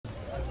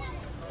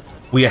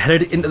We are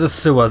headed into the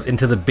sewers,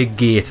 into the big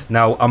gate.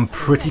 Now, I'm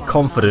pretty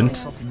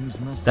confident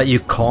that you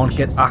can't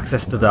get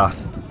access to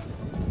that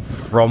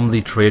from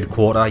the trade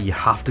quarter. You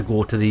have to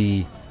go to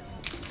the...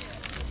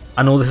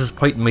 I know this is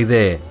pointing me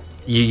there.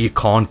 You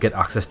can't get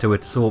access to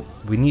it, so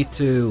we need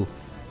to...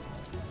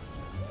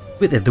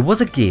 Wait, there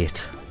was a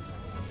gate.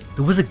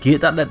 There was a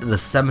gate that led to the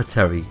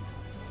cemetery.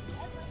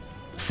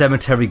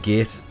 Cemetery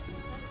gate.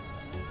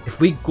 If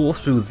we go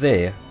through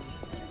there,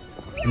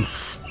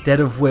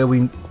 instead of where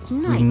we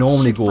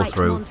normally go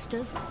through,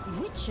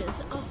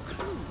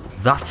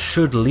 that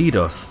should lead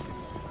us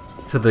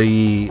to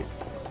the...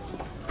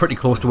 pretty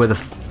close to where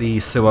the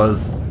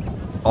sewers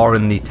are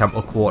in the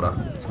temple quarter.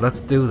 So let's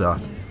do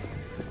that.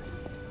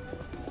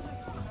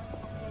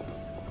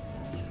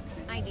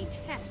 I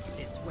detest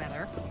this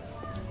weather.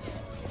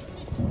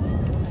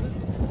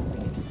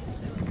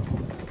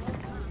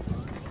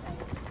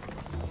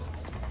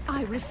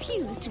 I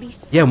refuse to be...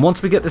 Yeah, and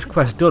once we get this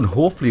quest done,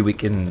 hopefully we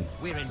can...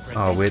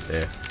 Oh, wait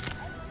there.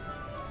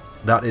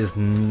 That is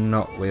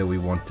not where we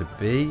want to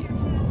be.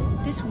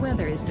 This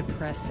weather is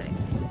depressing.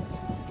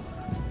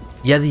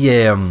 Yeah,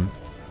 the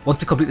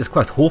once we complete this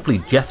quest, hopefully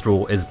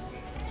Jethro is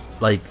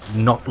like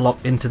not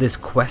locked into this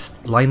quest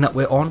line that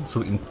we're on,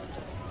 so we can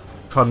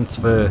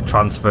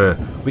transfer.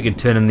 We can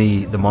turn in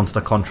the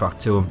monster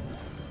contract to him.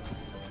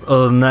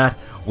 Other than that,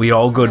 we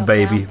are good,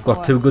 baby. We've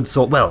got 2 good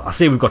swords. Well, I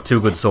say we've got 2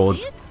 good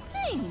swords.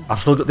 I've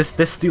still got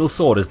this steel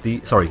sword is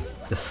the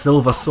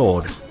silver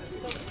sword.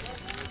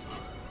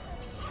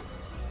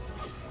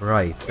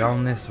 Right,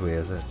 down this way,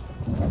 is it?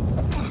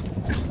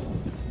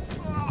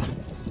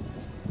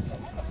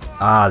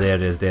 Ah, there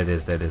it is, there it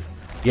is, there it is.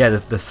 Yeah,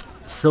 the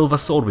silver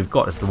sword we've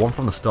got is the one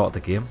from the start of the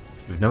game.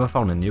 We've never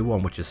found a new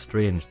one, which is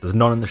strange. There's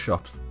none in the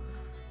shops.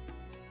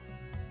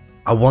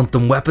 I want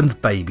them weapons,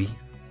 baby.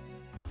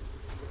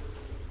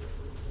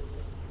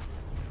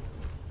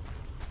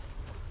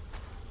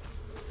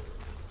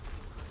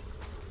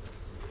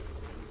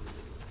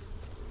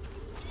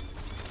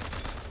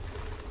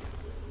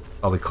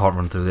 Oh, we can't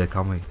run through there,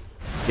 can we?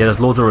 Yeah, there's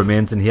loads of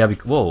remains in here.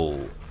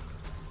 Whoa.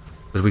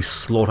 Because we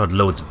slaughtered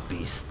loads of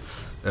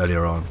beasts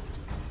earlier on.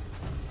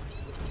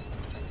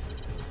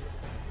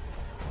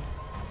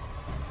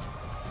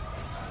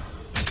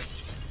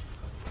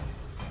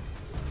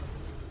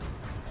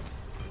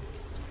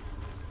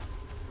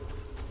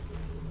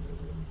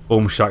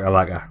 Boom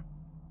shakalaka.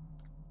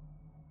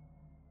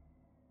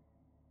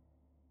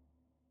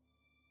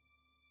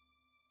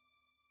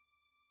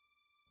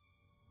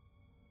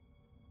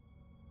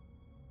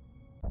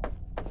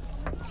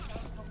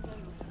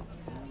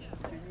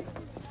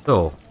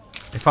 So,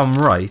 if I'm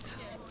right,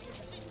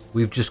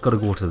 we've just got to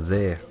go to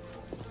there.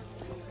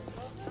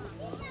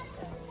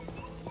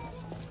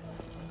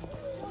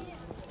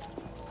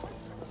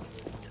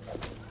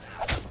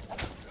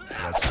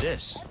 What's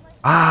this?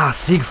 Ah,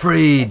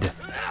 Siegfried!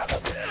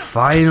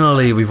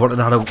 Finally, we've wanted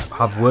to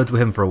have words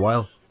with him for a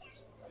while.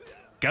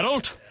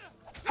 Geralt?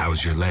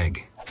 How's your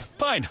leg?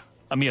 Fine.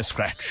 A mere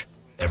scratch.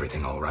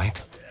 Everything all right?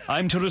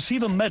 I'm to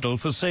receive a medal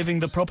for saving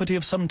the property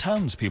of some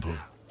townspeople.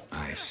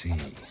 I see.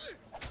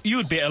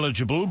 You'd be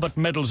eligible, but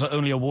medals are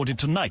only awarded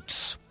to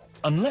knights.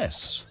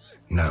 Unless...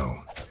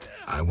 No,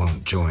 I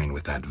won't join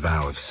with that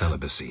vow of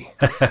celibacy.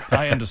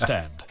 I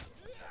understand.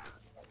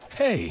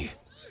 Hey,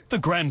 the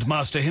Grand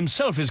Master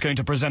himself is going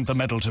to present the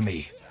medal to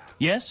me.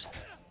 Yes?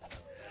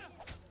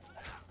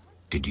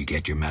 Did you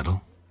get your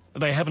medal?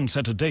 They haven't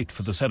set a date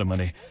for the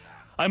ceremony.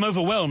 I'm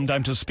overwhelmed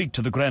I'm to speak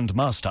to the Grand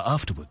Master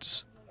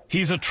afterwards.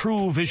 He's a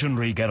true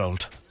visionary,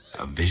 Geralt.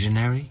 A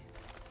visionary?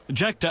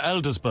 Jack de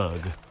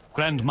Aldersberg,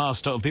 Grand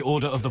Master of the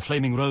Order of the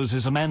Flaming Rose,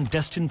 is a man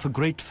destined for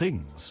great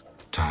things.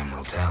 Time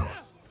will tell.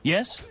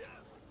 Yes?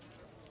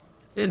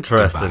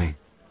 Interesting.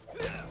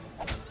 Goodbye.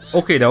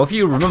 Okay, now if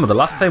you remember, the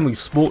last time we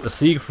spoke to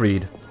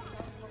Siegfried,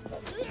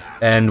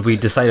 and we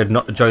decided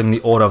not to join the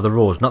Order of the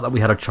Rose, not that we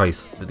had a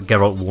choice, that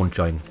Geralt won't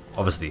join,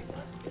 obviously.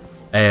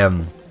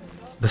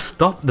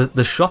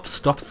 The shop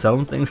stopped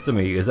selling things to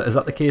me. Is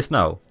that the case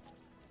now?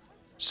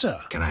 Sir,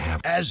 Can I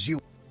have... as you...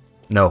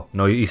 No,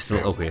 he's still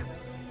okay.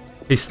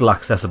 He's still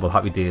accessible.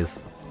 Happy days.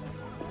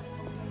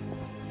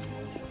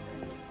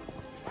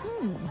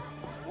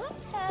 What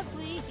have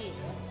we here?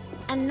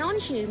 And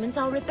non-humans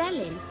are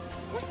rebelling.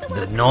 What's the The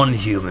word?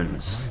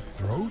 non-humans.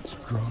 Throat's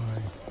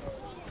dry.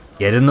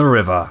 Get in the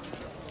river.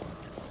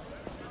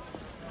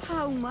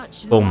 How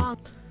much Boom.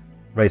 longer?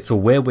 Right, so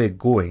where we're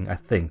going, I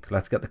think,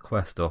 let's get the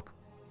quest up.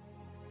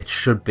 It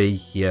should be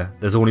here.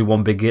 There's only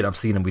one big gate I've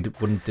seen and we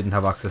didn't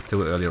have access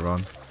to it earlier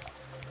on.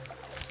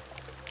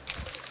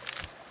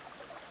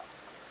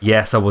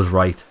 Yes, I was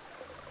right.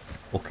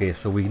 Okay,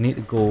 so we need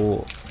to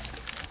go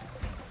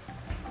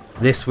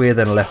this way,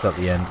 then left at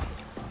the end.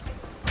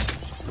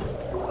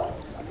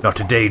 Not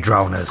today,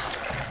 drowners.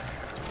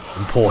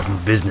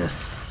 Important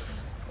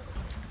business.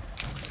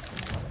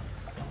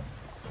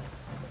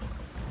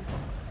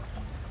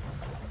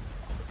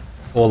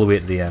 All the way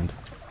to the end.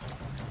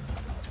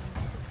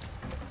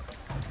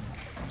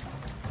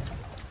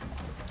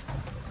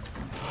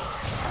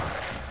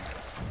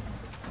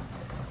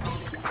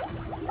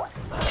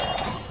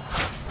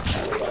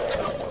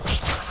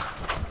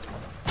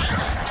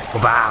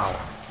 Bow.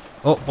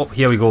 Oh,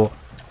 here we go.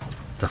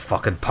 It's a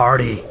fucking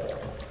party.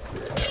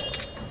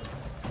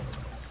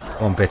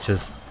 Come on,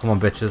 bitches. Come on,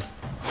 bitches.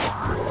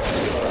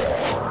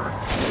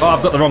 Oh,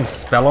 I've got the wrong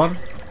spell on.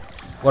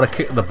 What a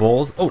kick to the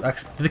balls. Oh,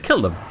 actually, did it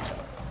kill them?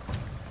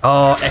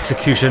 Oh,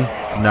 execution.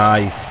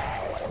 Nice.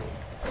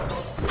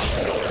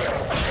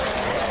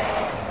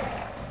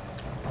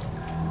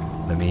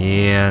 Let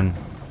me in.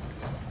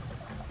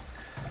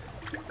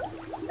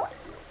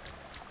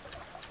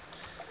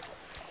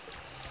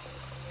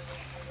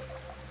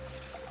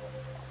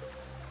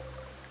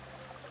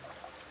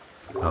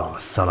 Oh,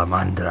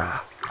 Salamandra.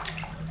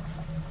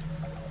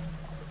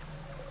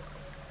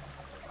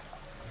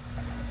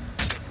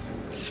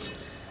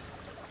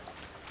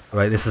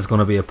 Right, this is going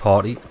to be a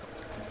party.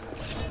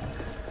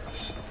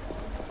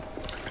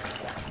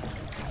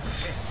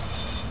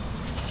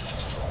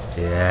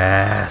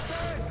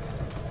 Yes.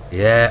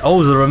 Yeah.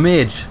 Oh, is there a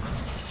mage?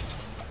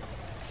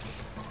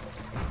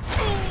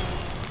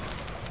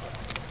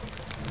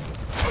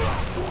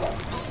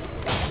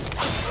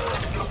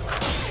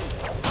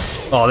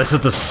 Oh, this is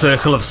the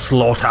circle of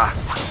slaughter.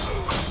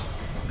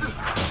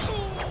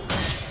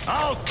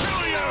 I'll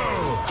kill you!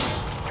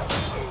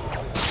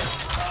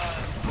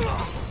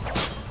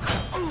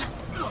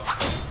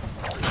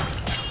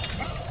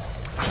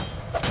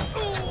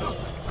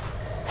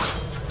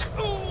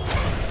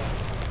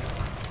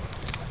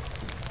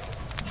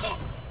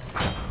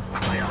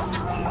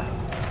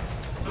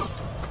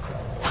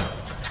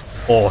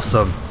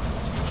 Awesome.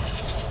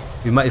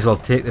 We might as well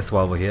take this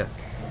while we're here.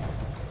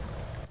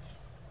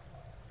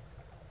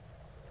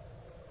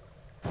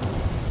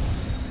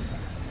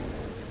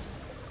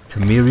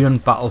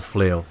 Temerian Battle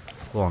Flail.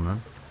 Go on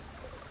then.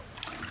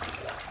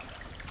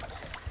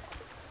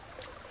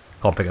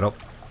 Can't pick it up.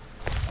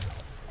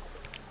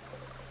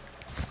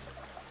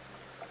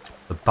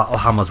 The Battle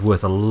Hammer's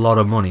worth a lot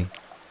of money.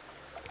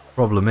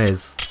 Problem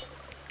is...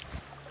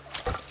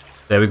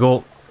 There we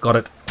go. Got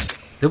it.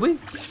 Did we?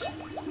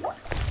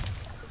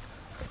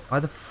 Why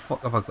the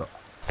fuck have I got...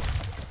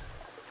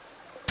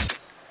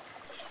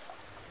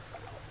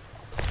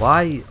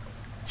 Why?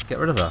 Get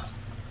rid of that.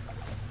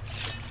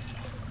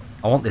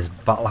 I want this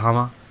battle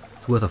hammer.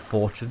 It's worth a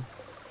fortune.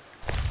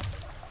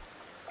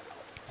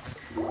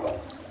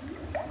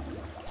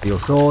 Steel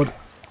sword.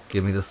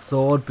 Give me the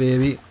sword,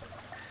 baby.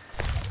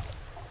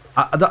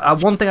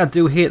 One thing I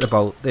do hate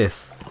about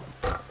this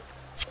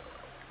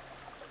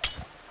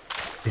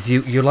is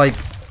you like...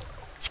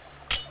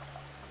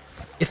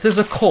 If there's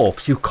a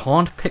corpse you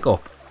can't pick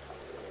up.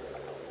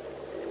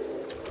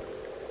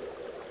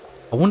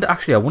 I wonder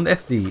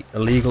if the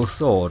illegal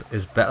sword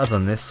is better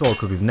than this sword,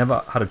 because we've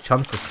never had a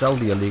chance to sell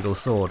the illegal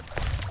sword.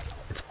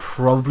 It's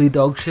probably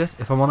dog shit,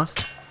 if I'm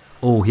honest.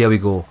 Oh, here we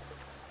go.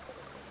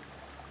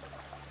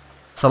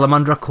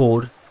 Salamandra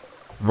code.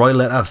 Royal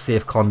letter of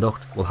safe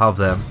conduct. We'll have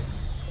them.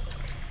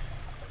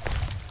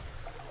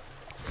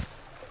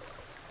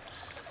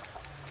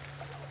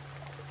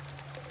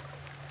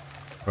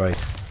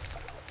 Right.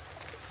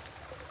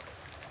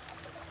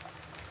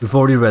 We've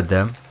already read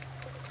them.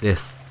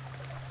 This.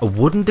 A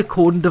wooden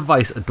decoding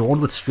device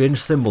adorned with strange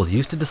symbols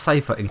used to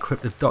decipher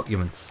encrypted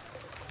documents.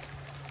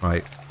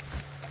 Right.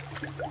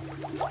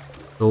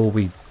 So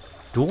we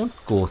don't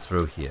go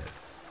through here.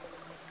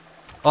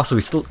 Oh, so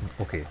we still...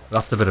 Okay,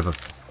 that's a bit of a...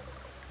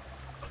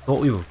 I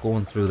thought we were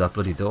going through that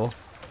bloody door.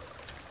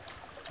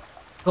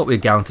 Thought we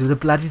were going through the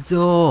bloody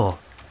door.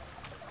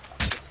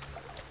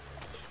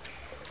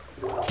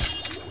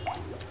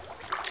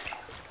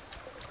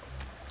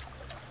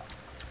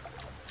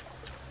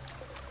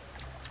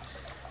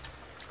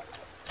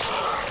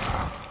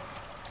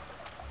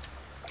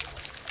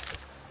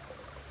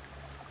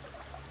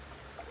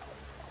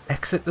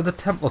 Exit to the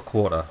temple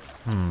quarter.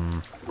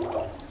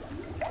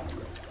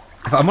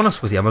 If I'm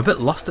honest with you, I'm a bit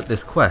lost at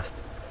this quest.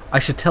 I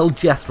should tell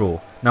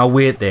Jethro. Now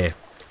wait there.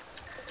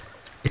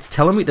 It's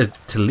telling me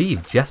to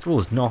leave.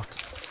 Jethro's not.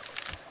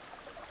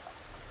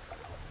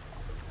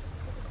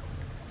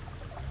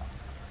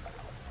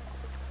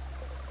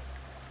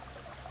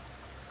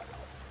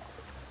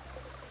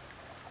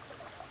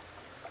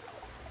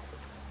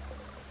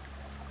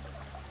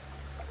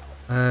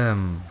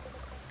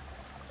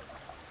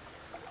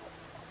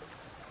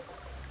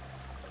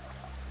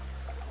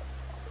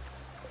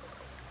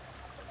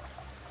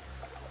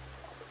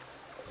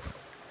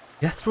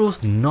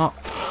 Jethro's not...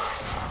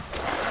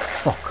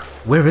 Fuck.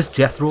 Where is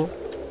Jethro?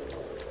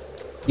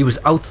 He was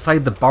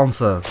outside the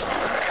bouncers.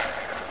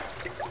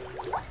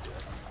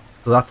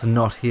 So that's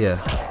not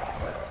here.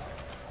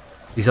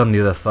 He's on the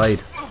other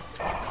side.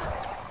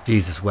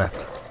 Jesus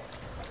wept.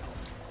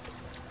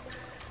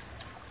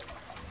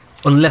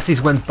 Unless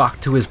he's went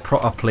back to his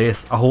proper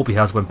place. I hope he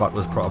has went back to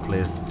his proper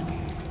place.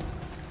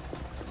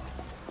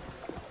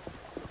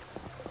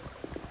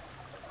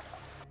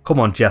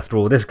 Come on,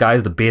 Jethro. This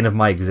guy's the bane of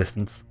my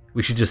existence.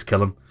 We should just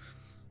kill him.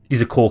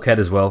 He's a cokehead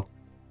as well.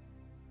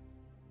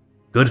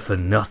 Good for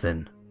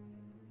nothing.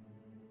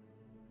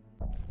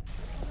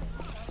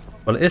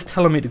 Well, it is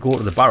telling me to go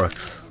to the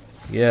barracks.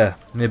 Yeah,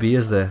 maybe he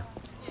is there.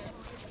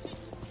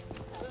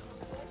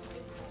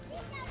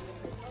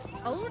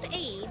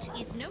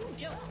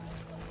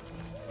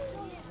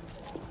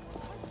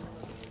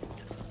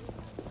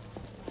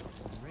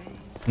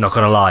 Not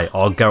gonna lie,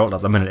 our Geralt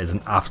at the minute is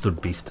an absolute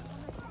beast.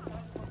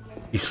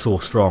 He's so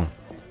strong.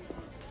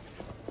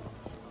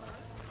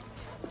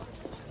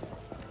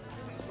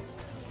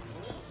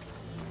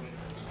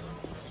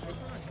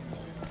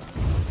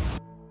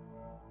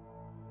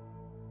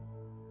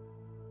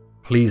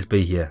 Please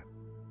be here.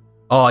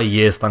 Oh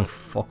yes, thank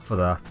fuck for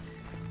that.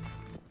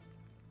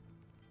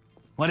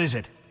 What is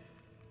it?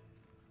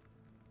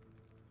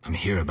 I'm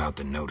here about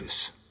the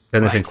notice.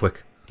 Get this in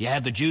quick. Do you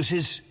have the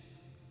juices?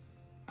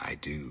 I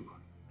do.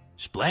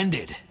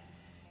 Splendid.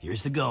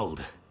 Here's the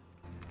gold.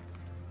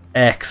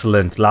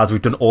 Excellent, lads.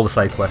 We've done all the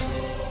side quests.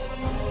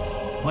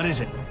 What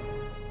is it?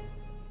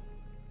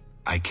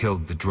 I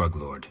killed the drug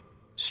lord.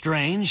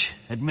 Strange.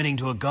 Admitting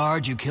to a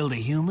guard you killed a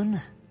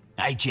human?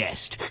 I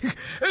jest.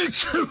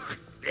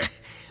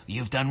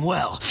 You've done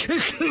well.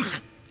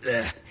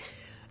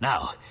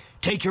 Now,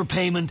 take your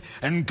payment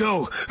and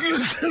go.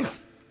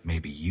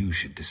 Maybe you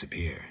should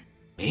disappear.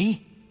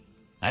 Me?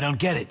 I don't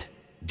get it.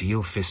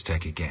 Deal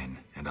Fistek again,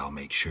 and I'll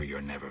make sure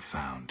you're never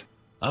found.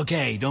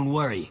 Okay, don't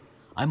worry.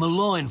 I'm a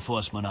law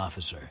enforcement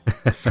officer.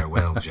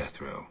 Farewell,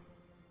 Jethro.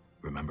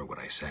 Remember what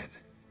I said.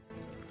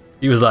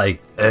 He was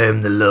like,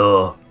 I'm the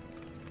law.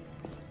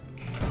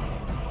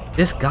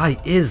 This guy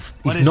is...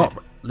 He's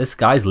not... This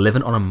guy's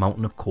living on a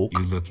mountain of coke.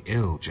 You look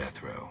ill,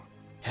 Jethro.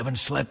 Haven't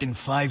slept in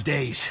 5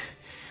 days,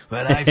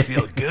 but I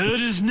feel good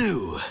as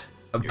new.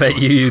 I bet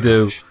you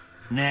do.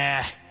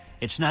 Nah,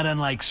 it's not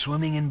unlike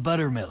swimming in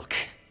buttermilk.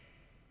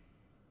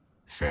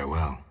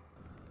 Farewell.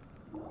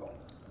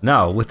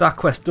 Now, with that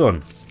quest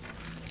done,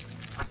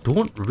 I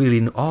don't really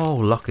know... Oh,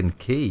 lock and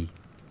key.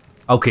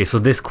 Okay, so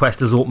this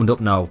quest is opened up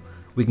now.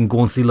 We can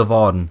go and see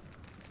Lavarden.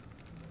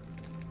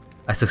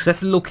 I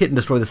successfully locate and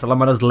destroy the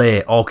Salamander's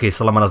lair. Okay,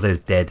 Salamander's lair is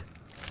dead.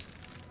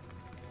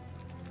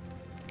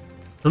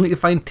 Don't need to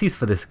find teeth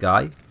for this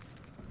guy.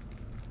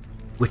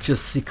 Witch's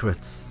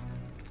secrets.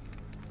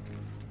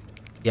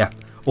 Yeah.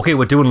 Okay,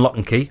 we're doing lock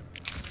and key.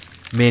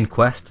 Main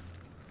quest.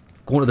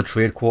 Going to the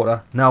trade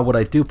quarter. Now, what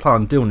I do plan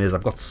on doing is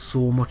I've got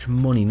so much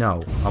money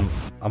now.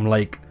 I'm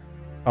like,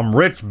 I'm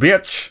rich,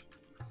 bitch.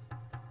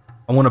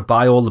 I want to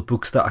buy all the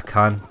books that I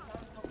can.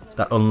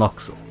 That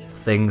unlocks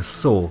things.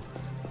 So,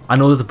 I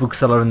know there's a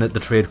bookseller in the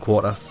trade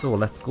quarter. So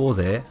let's go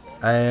there.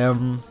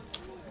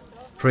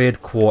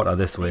 Trade quarter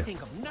this way.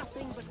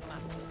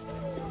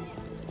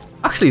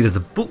 Actually, there's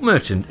a book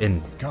merchant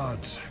in.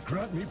 Gods,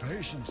 grant me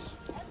patience.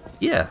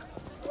 Yeah.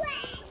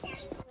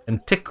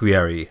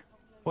 Antiquary.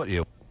 What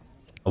you?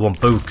 I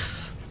want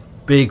books.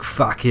 Big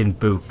fucking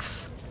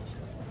books.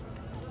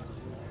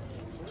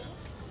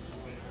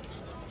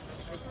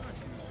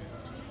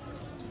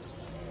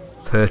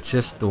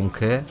 Purchase, don't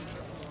care.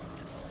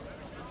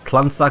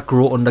 Plants that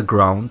grow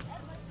underground.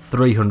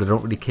 300, I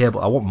don't really care, but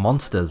I want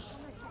monsters.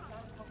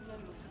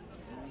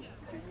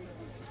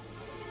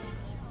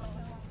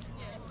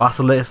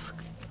 Basilisk.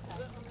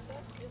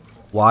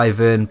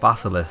 Wyvern,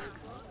 basilisk.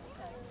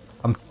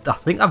 I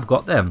think I've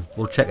got them.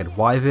 We'll check it.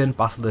 Wyvern,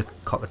 basilisk,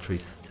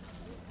 cockatrice.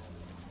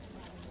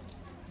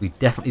 We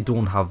definitely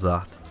don't have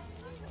that.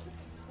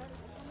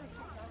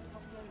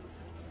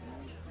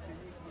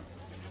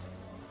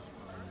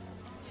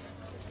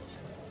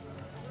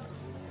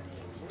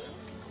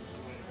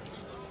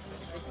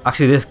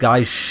 Actually, this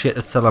guy's shit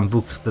at selling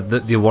books.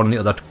 The one in the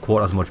other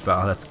quarter's much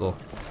better. Let's go.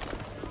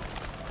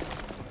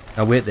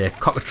 Now wait there.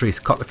 Cockatrice,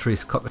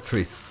 cockatrice,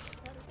 cockatrice.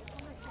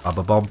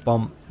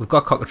 Ba-ba-bom-bom. We've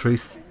got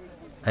cockatrice.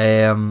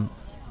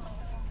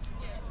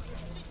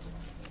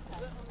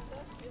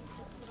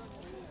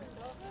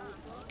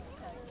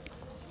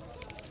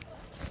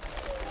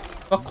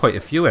 Got quite a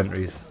few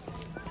entries.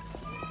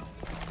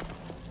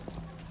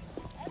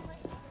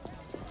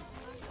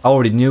 I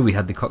already knew we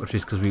had the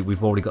cockatrice because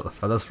we've already got the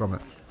feathers from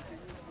it.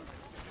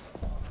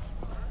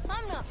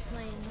 I'm not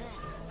playing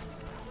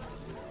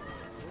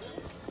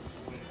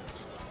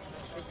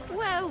that.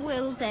 Where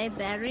will they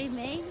bury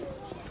me?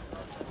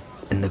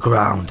 In the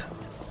ground.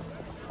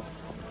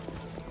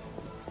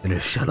 In a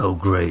shallow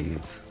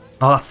grave.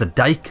 Oh, that's the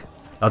dike.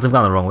 That's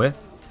gone the wrong way.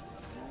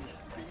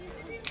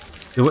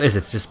 So what is it?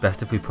 It's just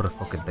best if we put a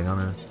fucking thing on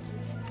it.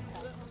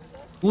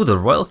 Ooh, the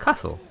royal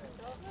castle.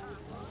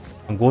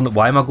 I'm going.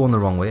 Why am I going the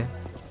wrong way?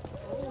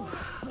 Oh,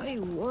 I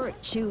work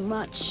too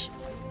much.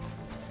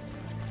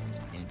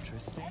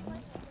 Interesting.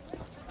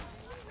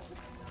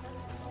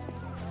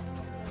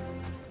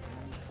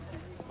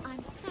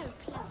 I'm so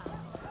clever.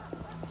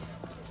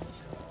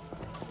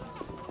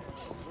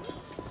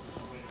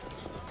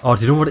 Oh,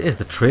 do you know what it is?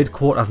 The trade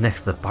quarter's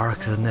next to the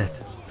barracks, isn't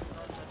it?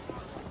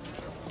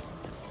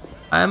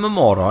 I am a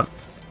moron.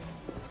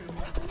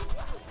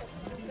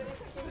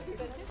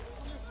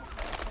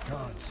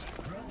 Gods,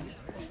 grant me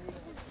patience.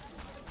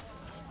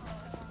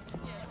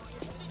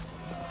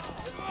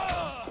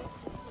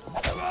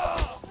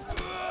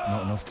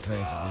 Not enough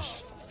pay for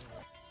this.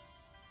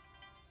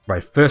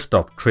 Right, first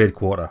stop, trade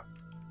quarter.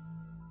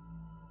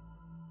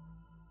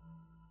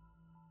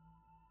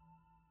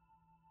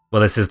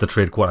 Well, this is the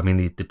trade quarter. I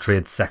mean, the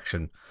trade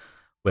section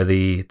where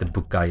the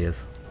book guy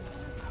is.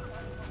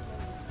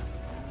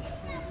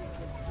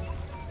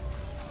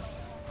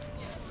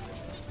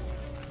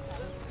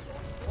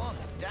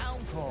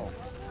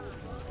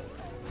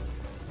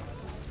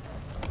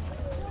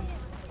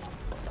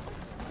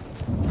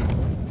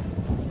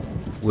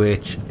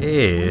 which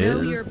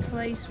Know your is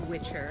place,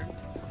 Witcher.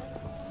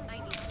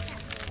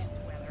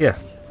 yeah.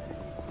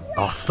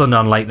 Oh, thunder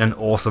and lightning,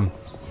 awesome.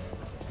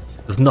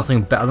 There's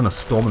nothing better than a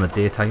storm in the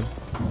daytime.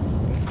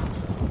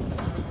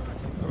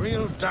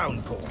 Real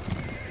downpour.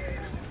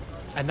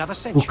 Another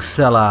century.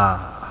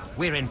 Bookseller.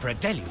 We're in for a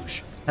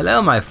deluge.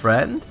 Hello, my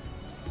friend.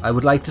 I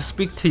would like to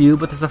speak to you,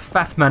 but there's a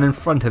fat man in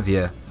front of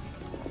you.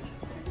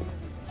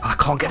 I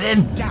can't get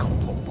in.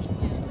 Downpour.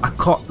 I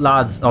can't,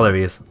 lads. Oh, there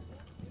he is.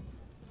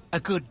 A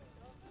good.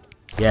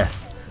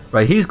 Yes.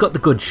 Right, he's got the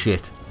good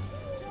shit.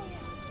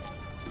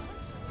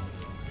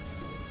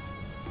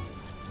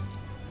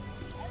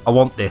 I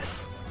want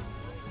this.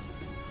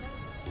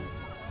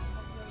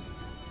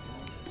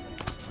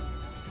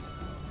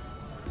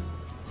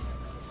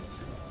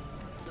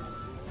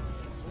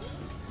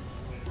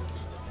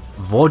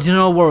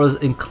 Vodino Warriors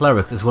in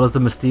Cleric, as well as the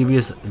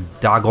mysterious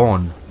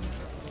Dagon.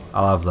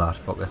 I'll have that,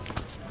 fuck it.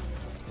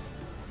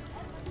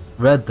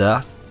 Read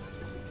that.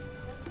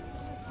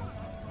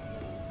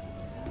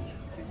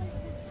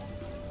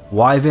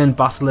 Wyvern,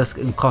 Basilisk,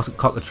 and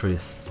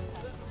Cockatrice.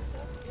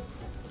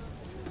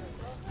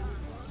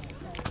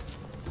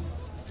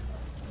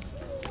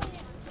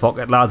 Fuck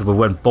it, lads, we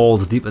went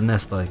balls deep in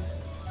this, like.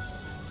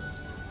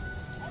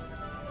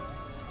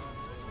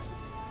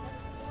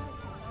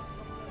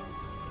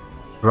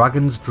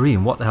 Dragon's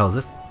Dream, what the hell is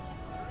this?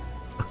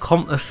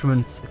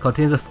 Accomplishments, it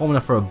contains a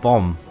formula for a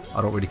bomb.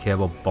 I don't really care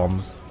about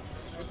bombs.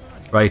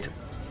 Right.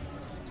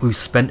 We've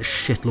spent a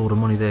shitload of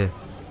money there.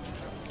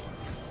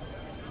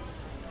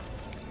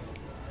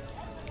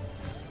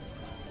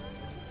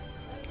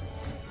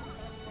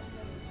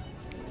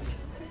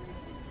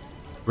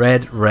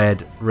 Red,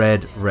 red,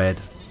 red,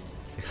 red.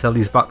 Sell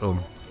these back to him.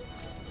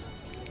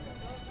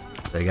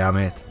 There you go,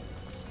 mate.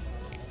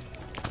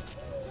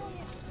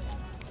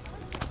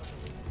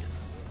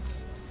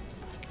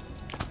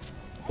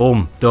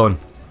 Boom, done.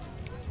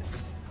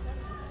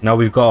 Now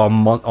we've got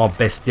our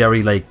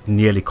bestiary like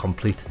nearly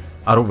complete.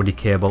 I don't really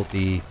care about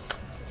the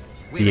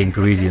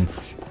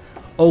ingredients.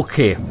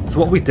 Okay, so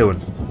what are we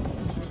doing?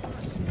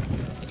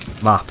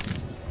 Map.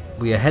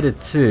 We are headed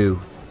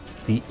to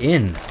the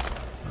inn.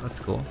 Let's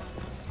go.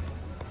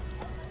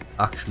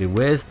 Actually,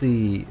 where's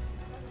Billy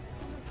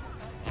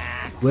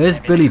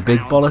Big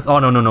Bollock? Oh,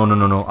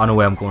 no. I know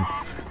where I'm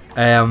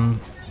going.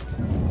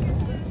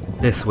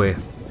 This way.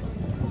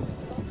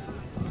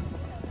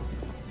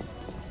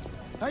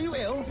 Are you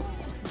ill? It's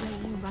just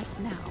raining right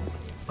now.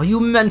 Are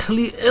you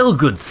mentally ill,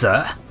 good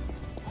sir?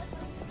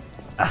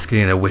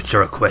 Asking a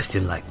witcher a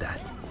question like that.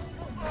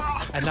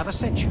 Another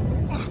century.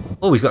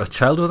 Oh, he's got his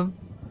child with him.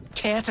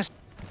 Care to.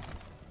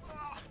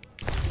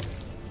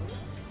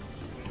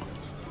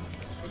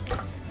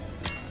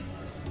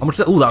 How much?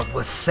 Oh, that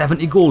was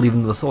 70 gold,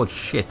 even though the sword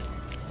shit.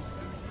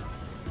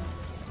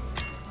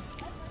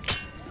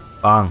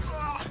 Bang.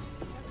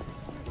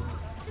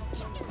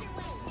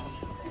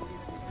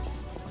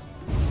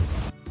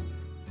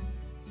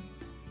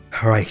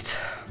 Right.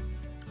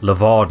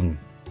 Lavarden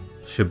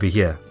should be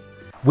here.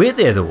 Wait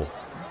there though.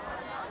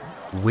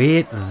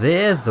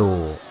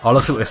 Oh,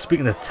 looks like we're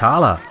speaking to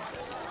Tala.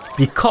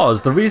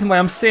 Because the reason why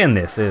I'm saying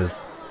this is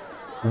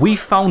we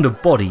found a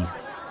body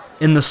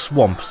in the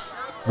swamps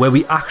where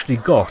we actually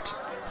got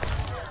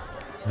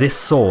this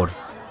sword,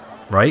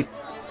 right?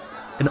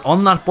 And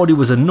on that body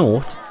was a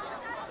note.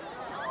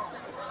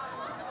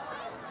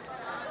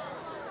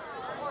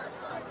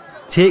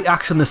 Take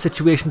action the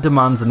situation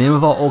demands, the name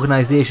of our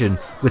organisation,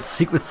 with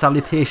secret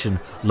salutation,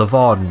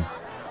 Lavarden.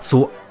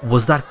 So,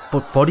 was that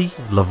body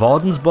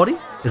Lavarden's body?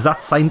 Is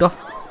that signed off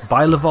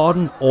by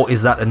Lavarden, or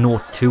is that a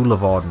note to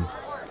Lavarden?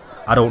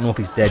 I don't know if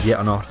he's dead yet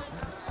or not.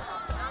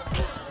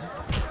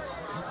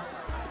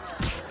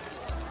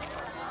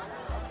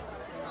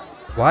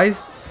 Why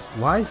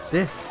is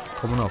this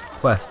coming up?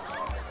 Quests.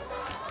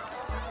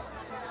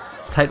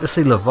 It's time to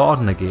see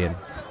Lavarden again.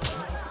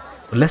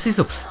 Unless he's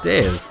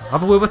upstairs.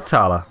 Have a word with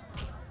Tala.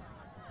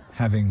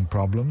 Having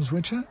problems,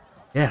 Witcher?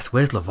 Yes,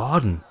 where's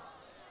Lavarden?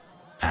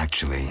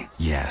 Actually,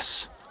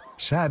 yes.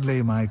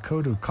 Sadly, my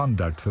code of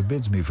conduct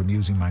forbids me from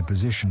using my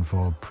position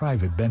for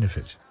private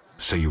benefit.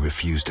 So you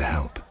refuse to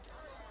help?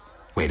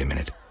 Wait a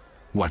minute.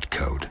 What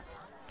code?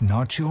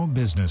 Not your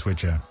business,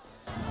 Witcher.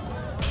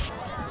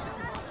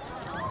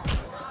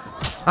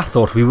 I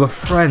thought we were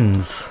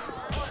friends.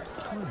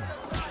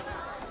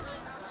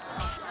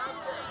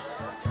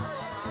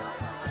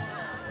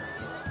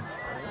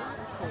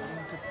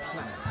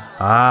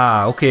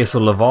 Ah, okay, so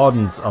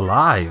Lavarden's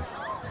alive.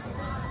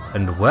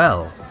 And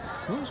well.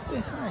 Who's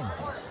behind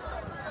this?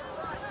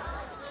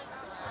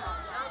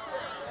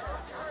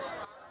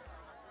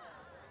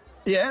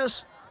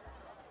 Yes?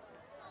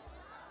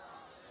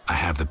 I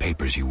have the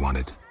papers you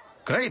wanted.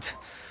 Great.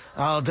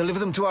 I'll deliver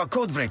them to our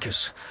code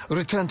breakers.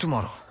 Return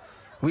tomorrow.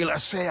 We'll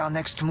assay our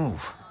next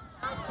move.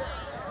 Do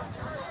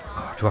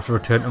I have to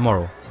return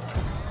tomorrow?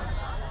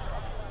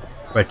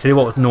 Right, tell you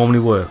what normally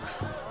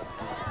works.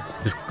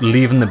 Just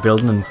leaving the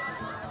building and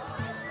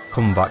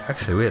coming back.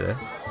 Actually, wait there.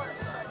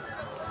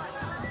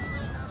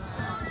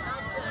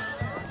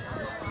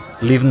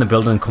 Leaving the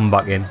building and coming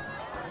back in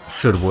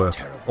should work.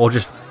 Or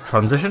just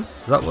transition?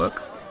 Does that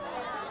work?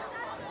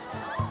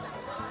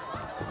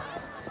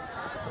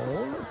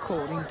 All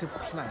according to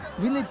plan.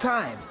 We need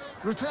time.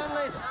 Return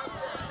later.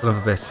 Son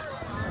of a bitch.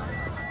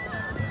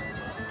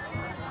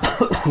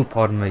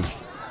 Pardon me.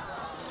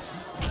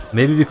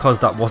 Maybe because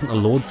that wasn't a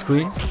load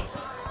screen.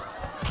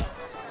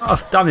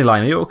 Oh,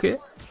 Dandelion, are you okay?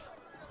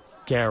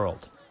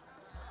 Geralt.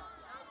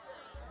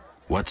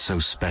 What's so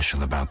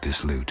special about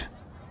this loot?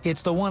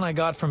 It's the one I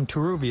got from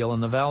Teruviel in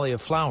the Valley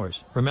of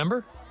Flowers.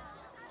 Remember?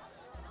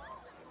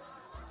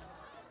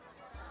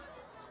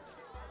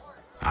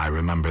 I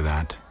remember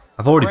that.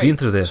 I've already Great. been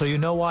through this. So you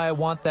know why I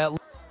want that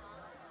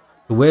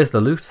Where's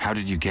the loot? How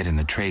did you get in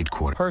the trade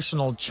quarter?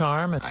 personal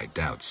charm. I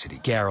doubt City.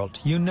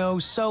 Geralt, you know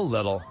so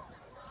little.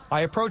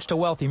 I approached a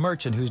wealthy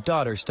merchant whose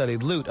daughter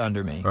studied lute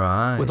under me.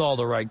 Right. With all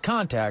the right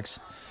contacts,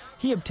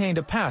 he obtained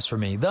a pass for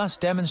me, thus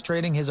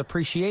demonstrating his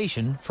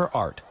appreciation for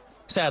art.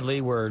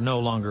 Sadly, we're no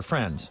longer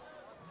friends.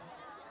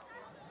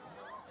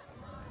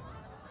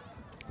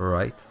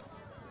 Right.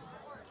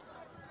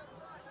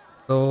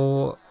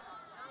 So...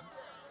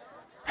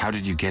 How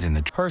did you get in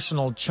the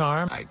Personal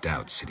charm. I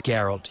doubt City.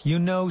 Geralt, you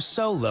know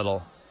so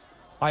little.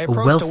 I wealthy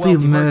approached a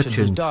wealthy merchant whose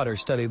merchant. daughter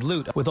studied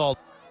lute with all...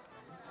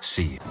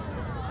 See.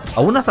 I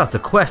wonder if that's a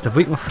quest, if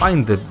we can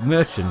find the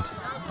merchant.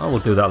 Oh, we'll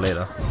do that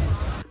later.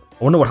 I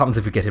wonder what happens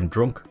if we get him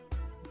drunk.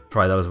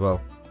 Try that as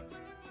well.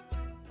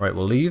 Right,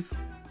 we'll leave.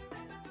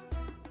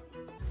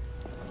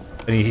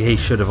 And he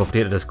should have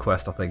updated his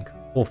quest, I think.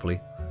 Hopefully.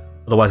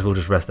 Otherwise, we'll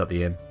just rest at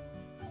the inn.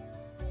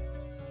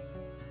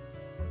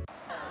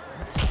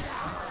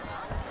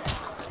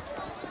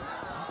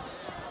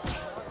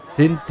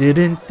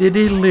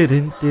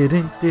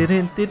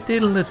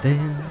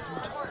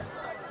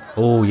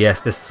 Oh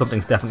yes,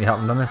 something's definitely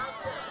happened on it.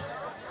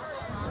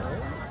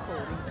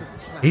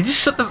 He just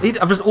shut the.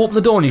 I've just opened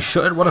the door and he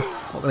shut it. What a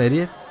fucking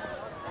idiot!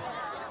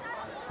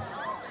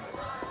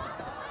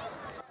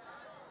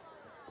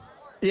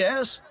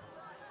 Yes?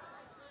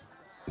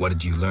 What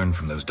did you learn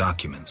from those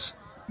documents?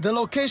 The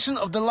location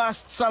of the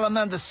last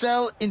salamander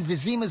cell in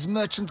Vizima's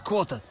merchant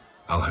quarter.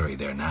 I'll hurry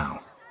there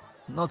now.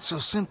 Not so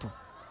simple.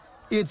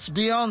 It's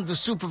beyond the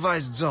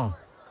supervised zone.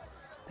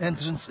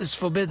 Entrance is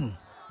forbidden.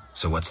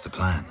 So what's the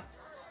plan?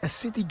 A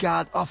city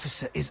guard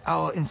officer is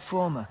our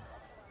informer.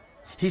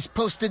 He's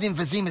posted in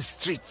Vizima's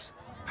streets.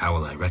 How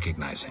will I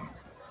recognize him?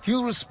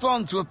 He'll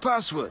respond to a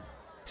password.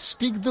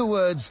 Speak the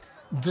words,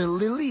 "The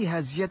lily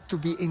has yet to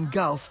be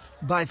engulfed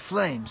by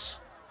flames."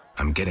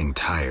 I'm getting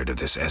tired of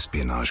this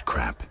espionage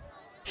crap.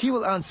 He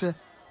will answer,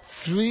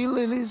 "3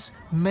 lilies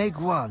make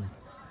 1."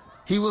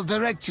 He will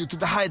direct you to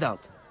the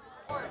hideout.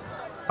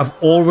 I've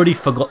already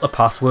forgot the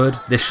password.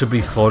 This should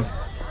be fun,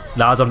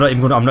 lads. I'm not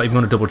even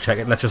going to double check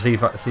it. Let's just see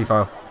if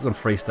I'm going to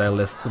freestyle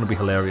this. It's going to be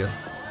hilarious.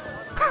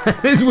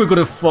 We're going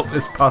to fuck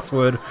this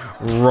password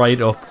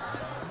right up.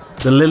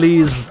 The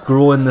lilies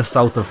grow in the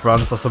south of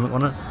France or something,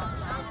 wasn't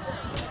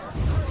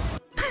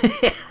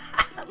it?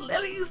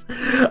 Lilies.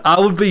 I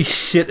would be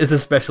shit as a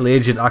special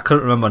agent. I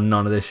couldn't remember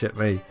none of this shit,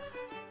 mate.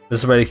 This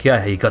is really clear.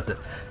 How you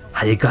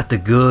got the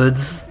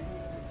goods.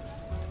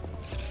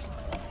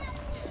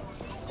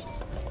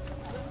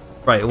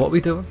 Right, what are we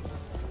doing?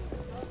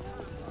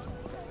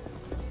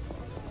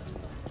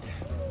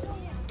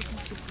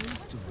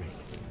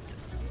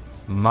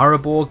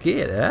 Maribor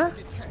Gate, eh?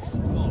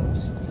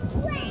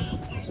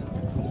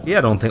 Yeah,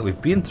 I don't think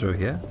we've been through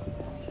here.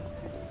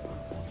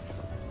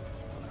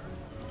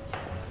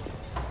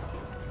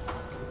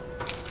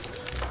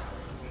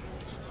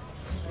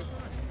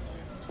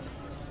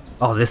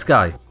 Oh, this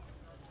guy.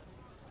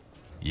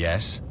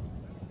 Yes?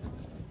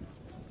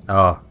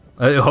 Oh,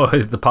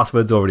 the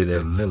password's already there.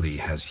 The lily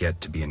has yet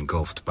to be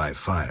engulfed by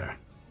fire.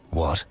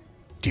 What?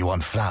 Do you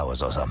want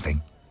flowers or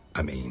something?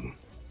 I mean...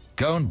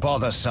 Go and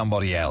bother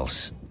somebody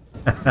else.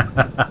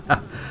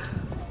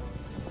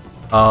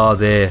 Oh,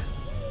 there.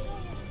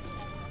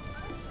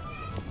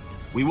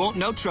 We want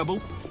no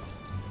trouble.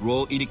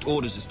 Royal Edict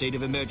orders a state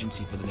of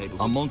emergency for the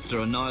neighborhood. A monster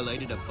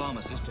annihilated a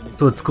pharmacist and his...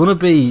 So it's gonna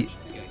be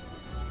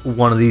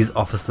one of these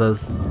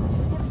officers.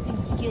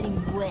 Things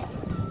getting wet.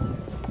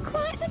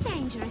 Quite the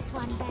dangerous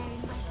one,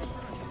 bearing weapons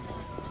on.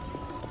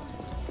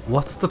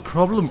 What's the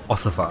problem,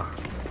 Ossifer?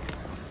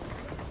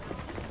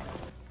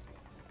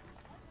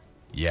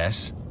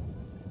 Yes?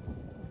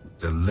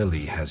 The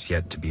lily has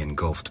yet to be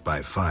engulfed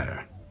by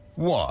fire.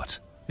 What?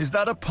 Is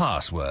that a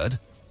password?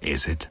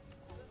 Is it?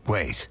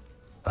 Wait,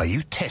 are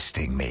you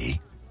testing me?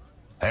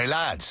 Hey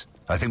lads,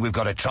 I think we've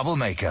got a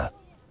troublemaker.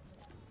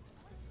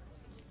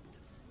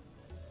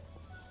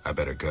 I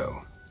better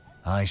go.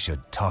 I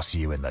should toss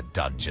you in the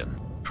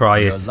dungeon. Try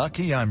You're it.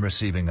 lucky I'm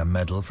receiving a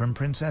medal from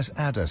Princess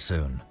Ada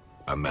soon.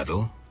 A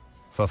medal?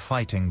 For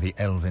fighting the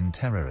elven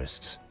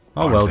terrorists.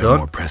 Oh, Aren't well there done.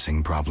 more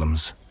pressing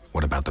problems?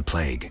 What about the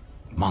plague?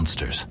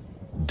 Monsters?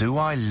 Do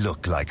I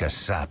look like a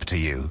sap to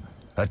you?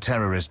 A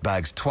terrorist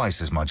bags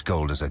twice as much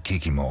gold as a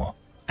kikimor.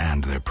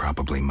 And they're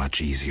probably much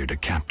easier to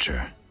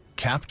capture.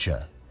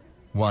 Capture?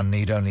 One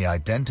need only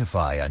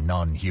identify a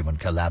non-human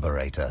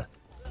collaborator.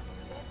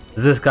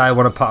 Does this guy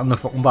want to pat on the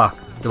fucking back?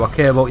 Do I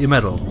care about your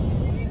medal?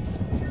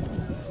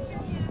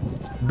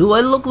 Do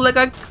I look like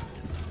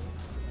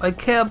I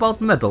care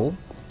about metal?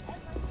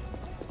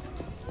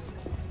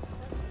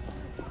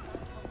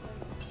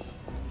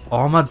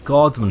 Armored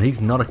guardsman,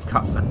 he's not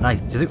a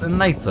knight. Do you think the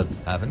knights are...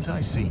 Haven't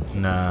I seen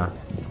you? Nah.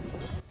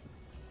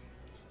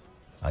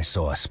 I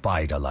saw a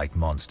spider-like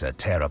monster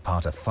tear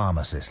apart a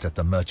pharmacist at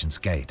the merchant's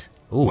gate.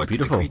 Oh, What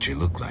beautiful. did the creature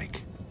look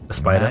like? A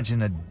spider.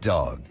 Imagine a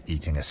dog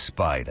eating a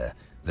spider,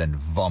 then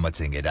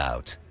vomiting it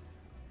out.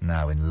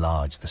 Now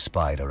enlarge the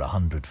spider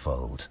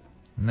 100-fold.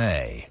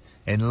 Nay,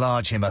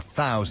 enlarge him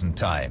 1,000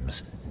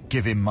 times.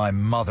 Give him my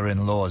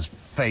mother-in-law's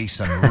face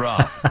and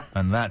wrath,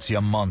 and that's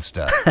your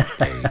monster.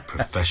 A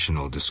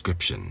professional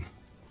description.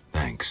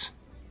 Thanks.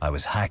 I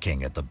was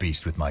hacking at the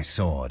beast with my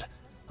sword.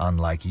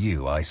 Unlike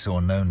you, I saw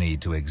no need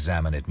to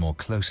examine it more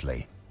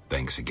closely.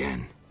 Thanks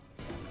again.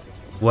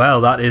 Well,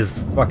 that is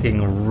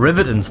fucking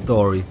riveting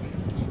story.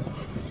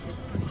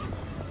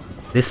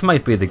 This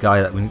might be the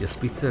guy that we need to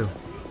speak to.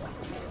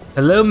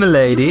 Hello,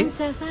 milady.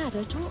 Princess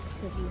Ada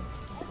talks of you.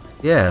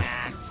 Yes.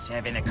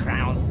 Serving a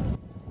crown.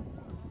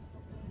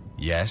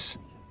 Yes?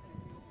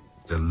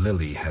 The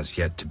lily has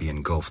yet to be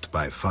engulfed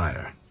by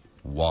fire.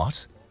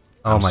 What?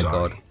 Oh I'm my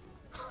sorry. god.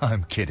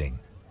 I'm kidding.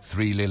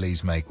 3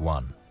 lilies make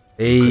 1.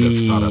 You could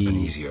have thought up an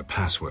Hey. easier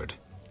password.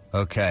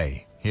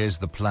 Okay, here's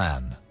the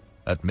plan.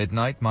 At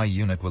midnight, my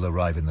unit will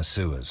arrive in the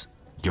sewers.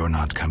 You're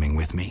not coming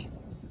with me?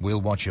 We'll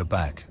watch your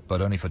back,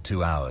 but only for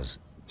 2 hours.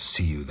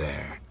 See you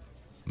there.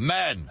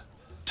 Men!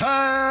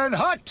 Turn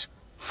hut!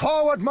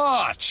 Forward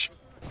march!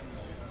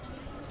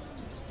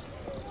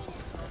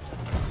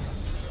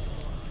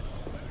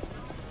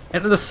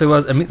 Enter the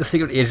sewers and meet the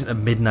secret agent at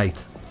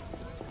midnight.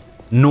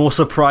 No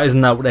surprise in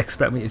that would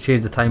expect me to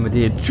change the time of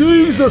day.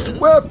 Jesus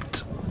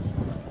wept!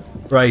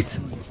 Right.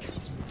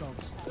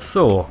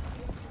 So.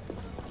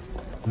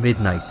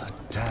 Midnight.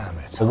 Damn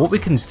it. Well, what we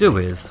can do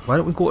is, why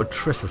don't we go to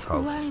Triss's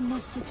house? Why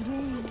must it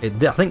rain?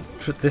 I think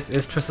this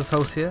is Triss's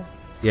house here?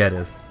 Yeah, it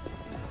is.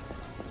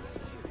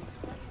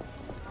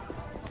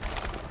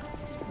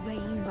 Must it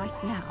rain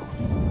right now?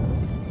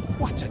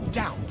 What a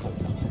downpour.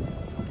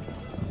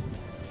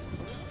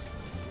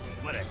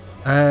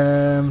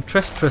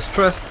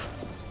 Triss.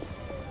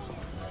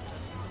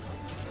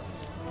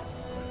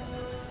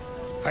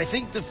 I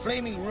think the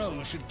Flaming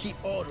Rose should keep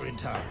order in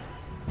town.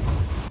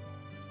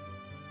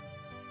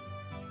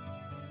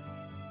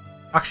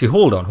 Actually,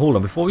 hold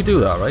on. Before we do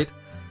that, right?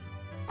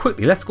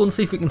 Quickly, let's go and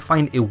see if we can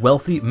find a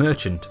wealthy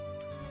merchant.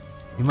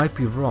 You might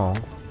be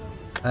wrong.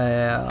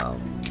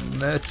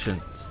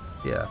 Merchant.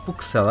 Yeah,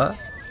 bookseller.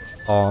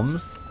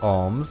 Arms.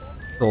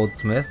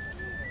 Swordsmith.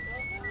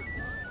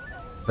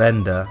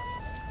 Vendor.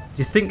 Do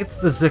you think it's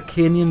the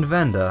Zircanian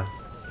vendor?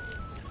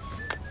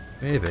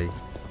 Maybe.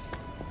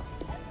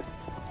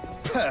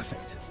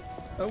 Perfect.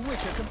 A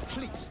witcher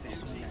completes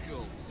this.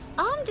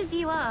 Armed as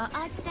you are,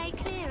 I'd stay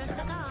clear of the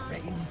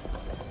guard.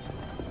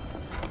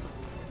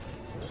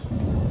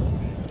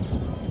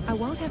 I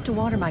won't have to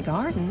water my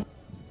garden.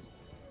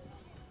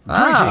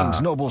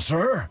 Greetings, noble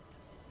sir.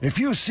 If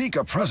you seek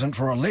a present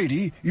for a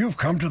lady, you've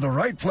come to the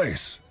right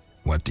place.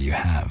 What do you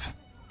have?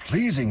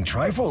 Pleasing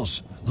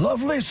trifles,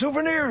 lovely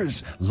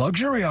souvenirs,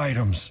 luxury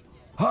items.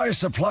 I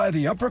supply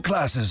the upper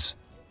classes.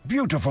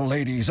 Beautiful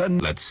ladies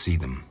and... Let's see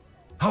them.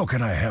 How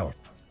can I help?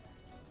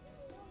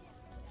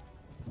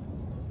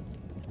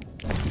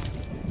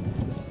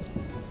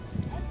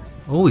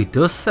 Oh, he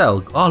does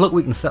sell. Oh, look,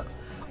 we can sell.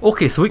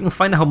 Okay, so we can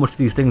find out how much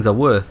these things are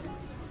worth.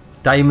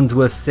 Diamonds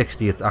worth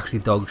 60. It's actually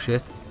dog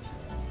shit.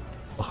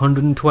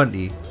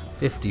 120,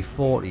 50,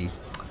 40.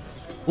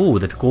 Oh,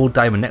 the gold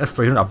diamond necklace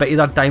 300. I bet you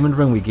that diamond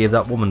ring we gave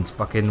that woman's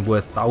fucking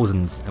worth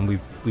thousands, and we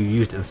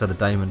used it instead of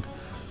diamond.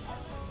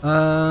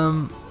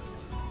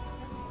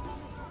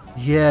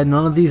 Yeah,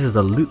 none of these is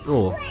a loot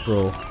though,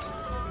 bro.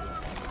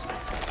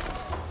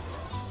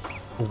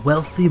 A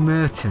wealthy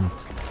merchant.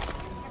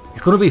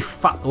 It's gonna be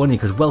fat though, isn't he?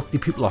 Because wealthy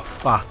people are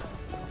fat.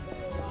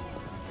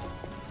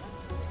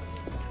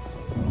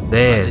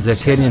 There's the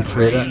Kenyan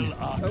trader.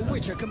 A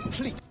witcher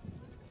complete.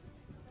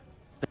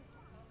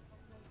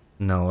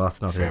 No,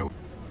 that's not it.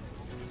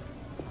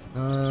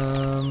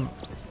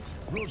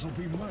 Roads will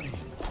be muddy.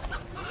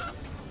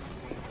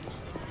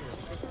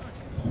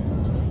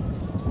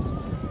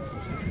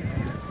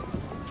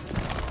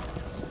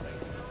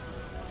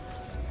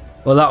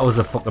 Well, that was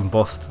a fucking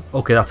bust.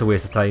 Okay, that's a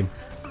waste of time.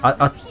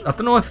 I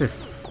don't know if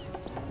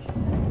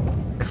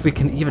we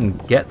can even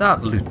get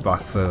that loot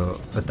back for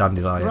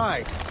Dandelion.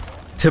 Right.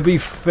 To be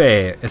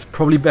fair, it's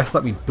probably best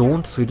that we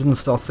don't, so he doesn't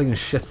start singing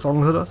shit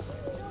songs at us.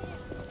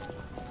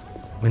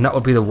 I mean, that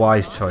would be the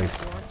wise choice.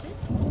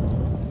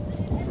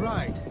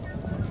 Right.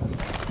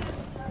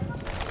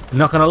 I'm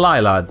not gonna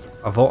lie, lads.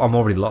 I'm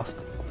already lost.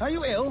 Are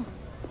you ill?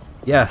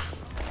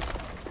 Yes.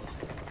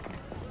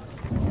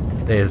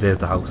 There's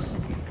the house.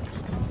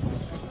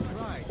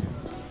 Right.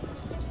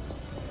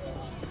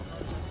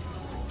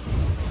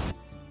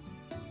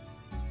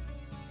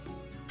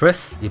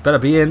 Chris, you better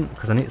be in,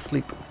 because I need to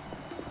sleep.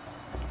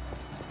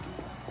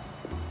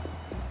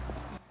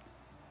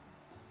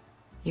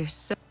 You're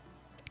so...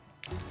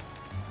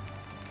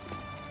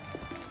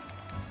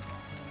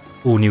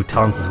 Oh, new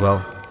talents as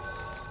well.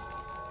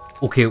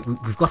 Okay,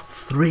 we've got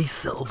 3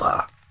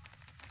 silver.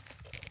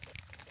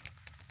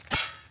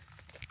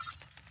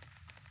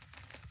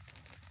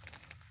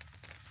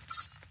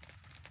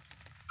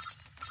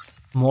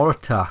 More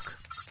attack.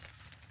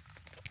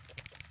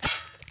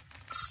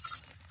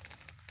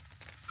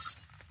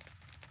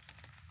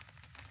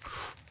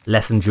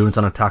 Less endurance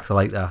on attacks, I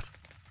like that.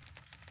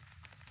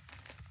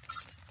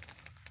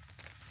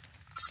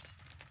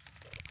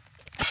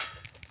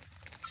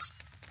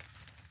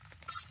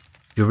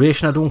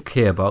 Duration I don't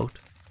care about.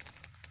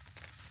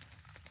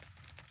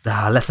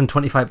 Less than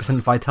 25%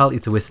 vitality,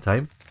 it's a waste of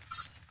time.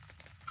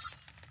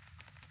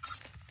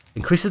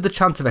 Increases the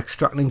chance of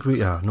extracting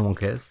ingredient. No one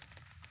cares.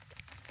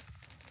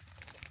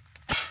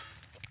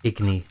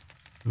 Igni.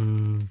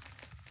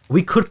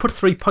 We could put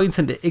 3 points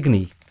into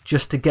Igni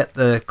just to get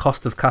the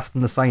cost of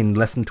casting the sign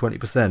less than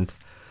 20%.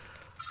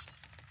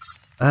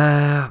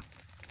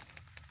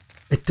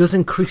 It does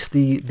increase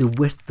the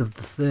width of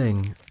the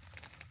thing.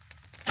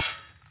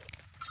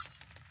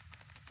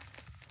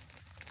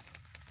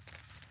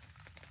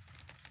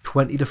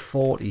 $20 to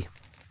 $40.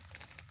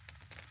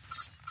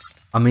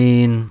 I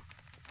mean,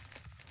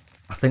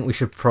 I think we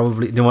should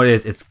probably. You know what it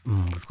is? It's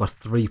we've got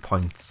 3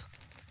 points.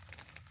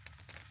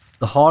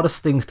 The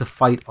hardest things to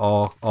fight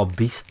are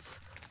beasts.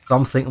 So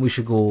I'm thinking we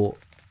should go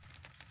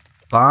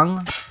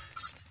bang,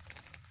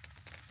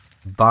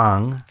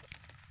 bang,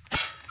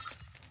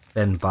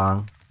 then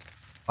bang.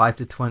 5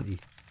 to 20.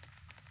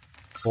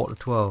 4 to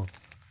 12.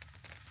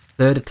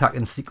 Third attack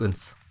in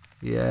sequence.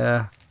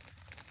 Yeah.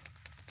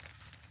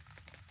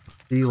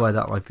 See why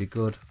that might be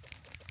good.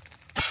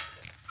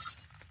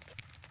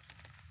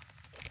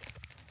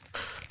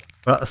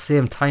 But at the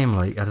same time,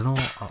 like, I don't know,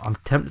 I'm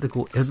tempted to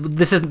go.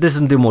 This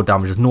isn't doing more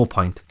damage, there's no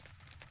point.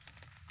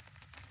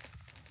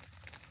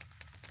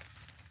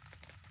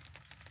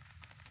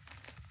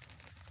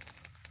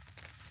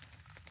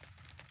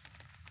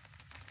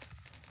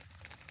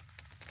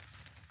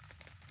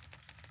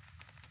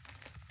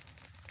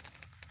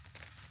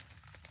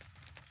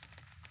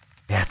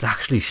 Yeah, it's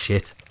actually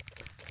shit.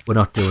 We're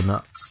not doing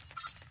that.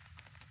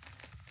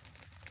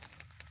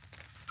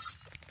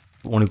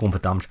 We're only going for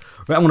damage.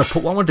 Right, I'm going to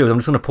put, what I'm going to do is I'm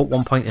just going to put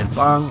 1 point in.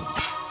 Bang!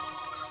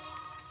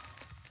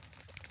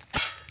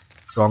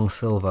 Strong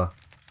silver.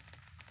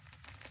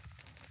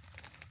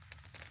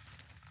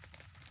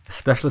 A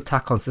special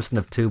attack consisting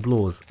of 2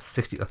 blows.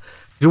 60. You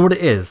know what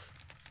it is?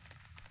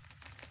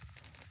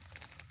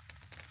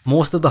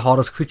 Most of the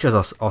hardest creatures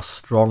are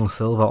strong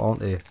silver, aren't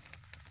they?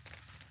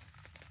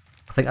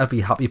 I think I'd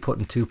be happy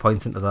putting 2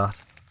 points into that.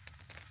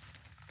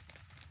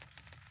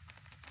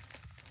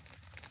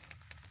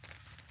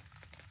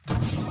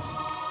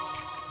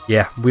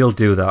 Yeah, we'll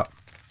do that.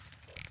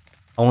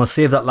 I want to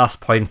save that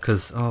last point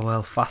because, oh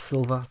well, fast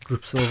silver,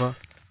 group silver.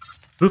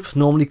 Group's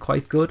normally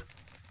quite good,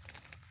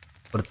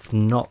 but it's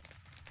not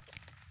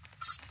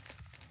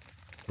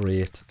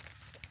great.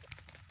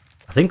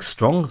 I think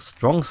strong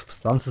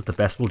stance is the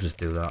best. We'll just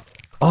do that.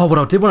 Oh, what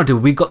I did want to do,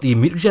 we got the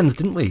mutagens,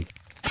 didn't we?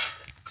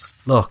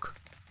 Look.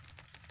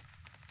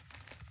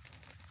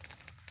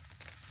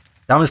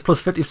 Damage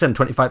plus 50%,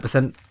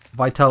 25%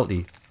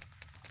 vitality.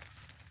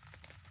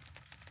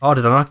 Oh,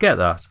 did I not get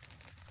that?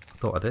 I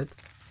thought I did.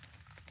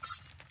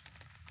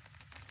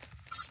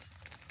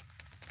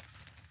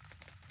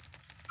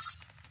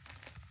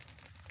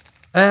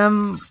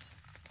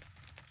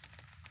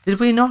 Did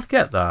we not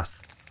get that?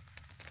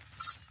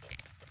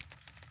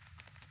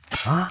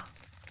 Ah,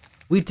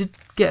 we did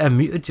get a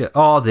mutagen.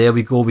 Oh, there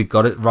we go. We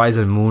got it.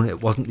 Rising Moon.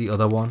 It wasn't the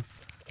other one.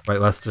 Right,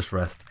 let's just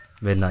rest.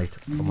 Midnight.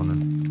 Come on then.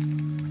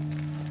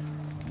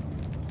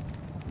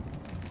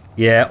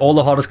 Yeah, all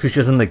the hardest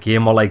creatures in the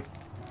game are like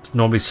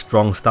normally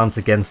strong stance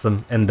against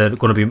them, and they're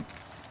going to be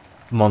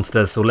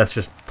monsters. So let's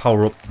just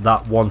power up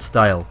that one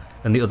style,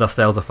 and the other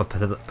styles are for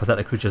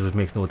pathetic creatures, which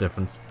makes no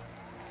difference.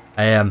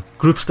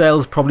 Group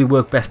styles probably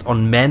work best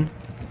on men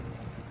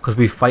because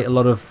we fight a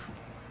lot of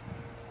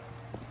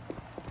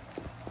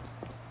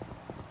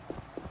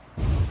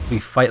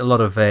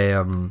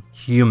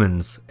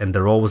humans, and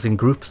they're always in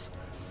groups,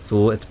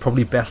 so it's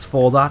probably best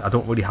for that. I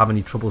don't really have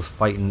any troubles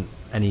fighting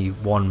any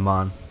one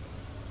man.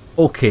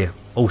 Okay.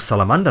 Oh,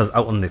 salamanders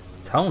out on the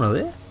town, are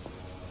they?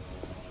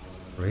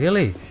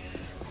 Really?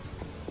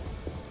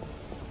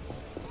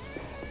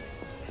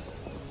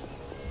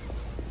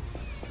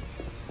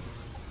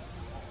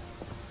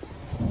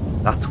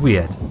 That's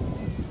weird.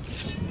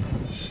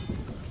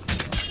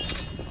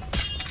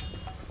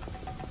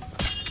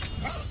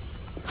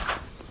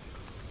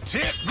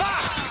 Take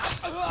that!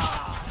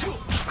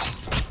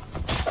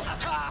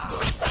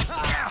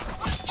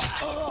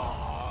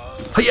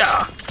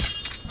 Hiya!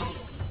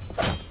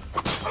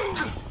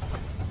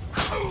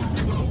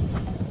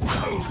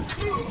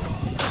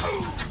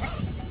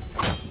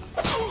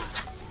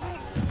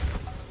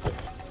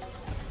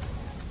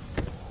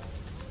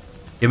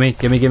 Gimme,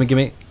 gimme, gimme,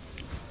 gimme.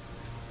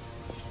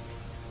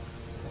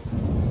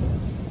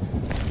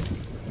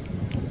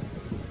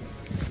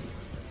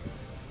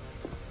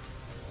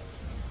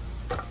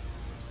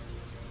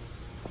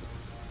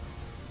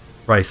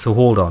 Right, so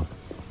hold on.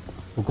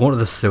 We're going to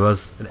the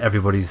sewers and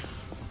everybody's...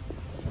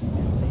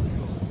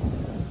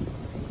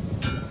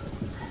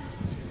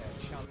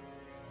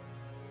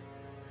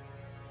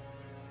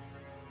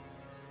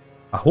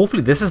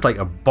 Hopefully this is like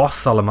a boss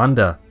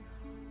salamander.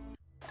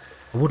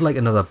 I would like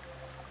another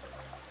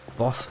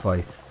boss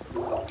fight.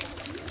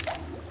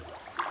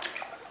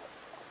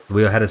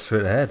 We are headed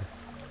straight ahead.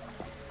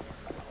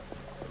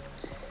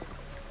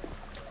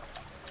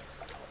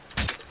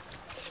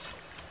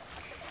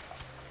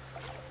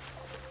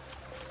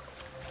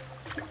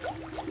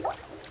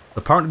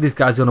 Apparently these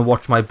guys are going to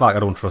watch my back.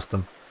 I don't trust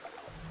them.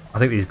 I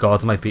think these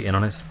guards might be in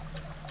on it.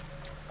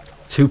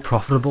 Too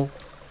profitable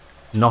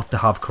not to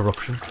have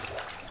corruption.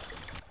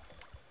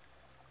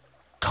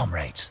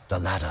 Comrades, the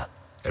ladder.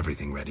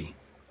 Everything ready?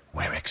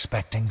 We're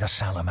expecting the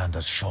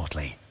salamanders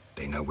shortly.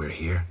 They know we're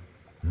here?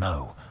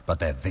 No, but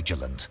they're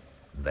vigilant.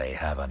 They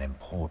have an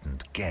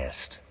important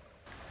guest.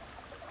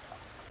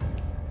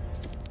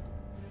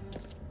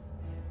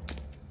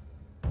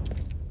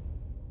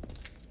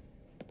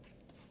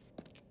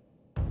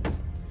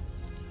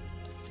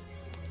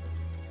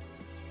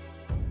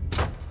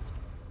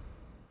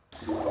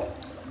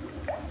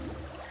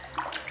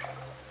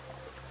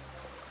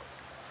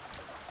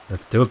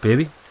 Let's do it,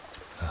 baby.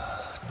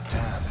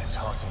 Damn, it's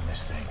hot in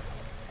this thing.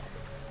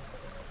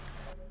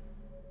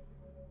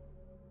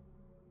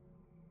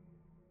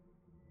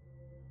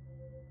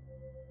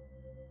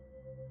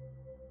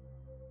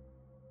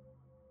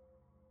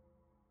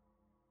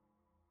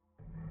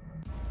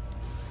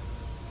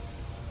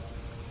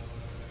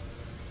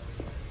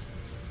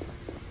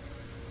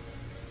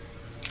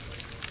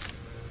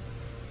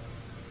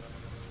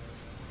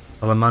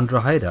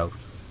 Salamandra hideout.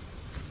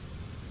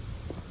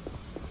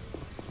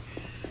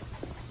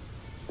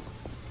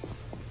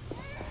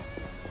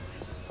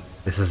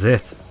 This is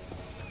it.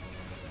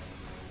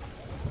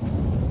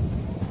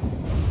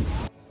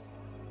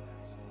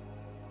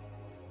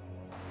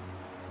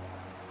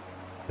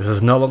 This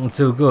is not looking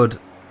too good.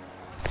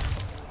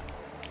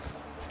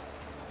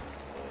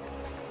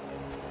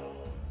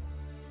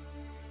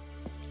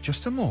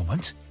 Just a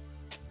moment.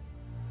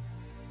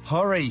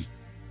 Hurry!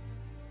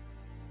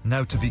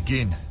 Now to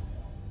begin.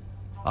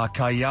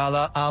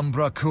 Akayala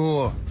Ambra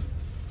Kur.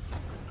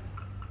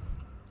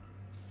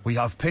 We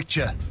have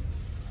picture.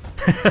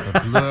 A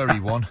blurry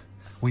one.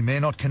 We may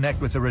not connect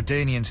with the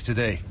Redanians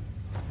today.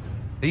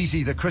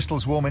 Easy, the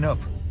crystal's warming up.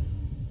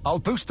 I'll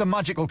boost the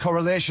magical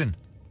correlation.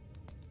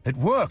 It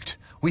worked.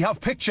 We have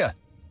picture.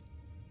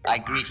 I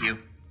greet you.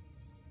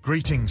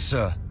 Greetings,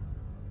 sir.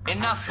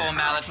 Enough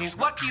formalities.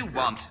 What do you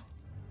want?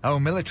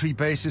 Our military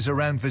bases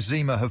around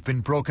Viziman have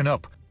been broken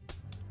up.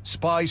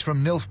 Spies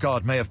from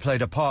Nilfgaard may have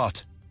played a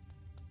part.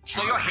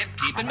 So you're hip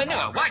deep in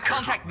manure. Why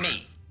contact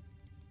me?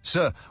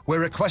 Sir,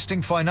 we're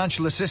requesting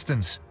financial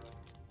assistance.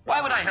 Why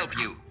would I help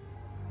you?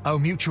 Our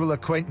mutual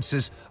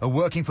acquaintances are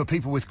working for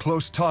people with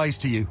close ties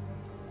to you.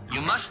 You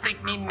must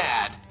think me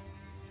mad.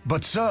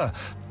 But sir...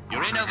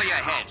 You're in over your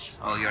heads.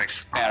 All your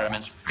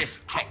experiments,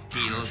 fifth tech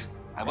deals.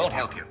 I won't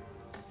help you.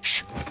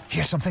 Shh!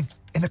 Hear something?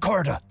 In the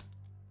corridor.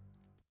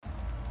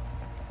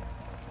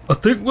 I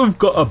think we've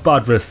got a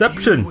bad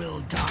reception. You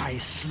will die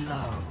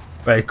slow.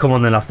 Right, come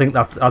on then. I think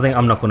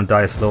I'm not going to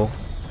die slow.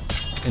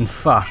 In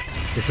fact,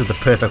 this is the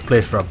perfect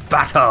place for a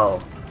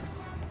battle.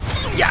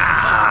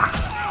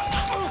 Yeah!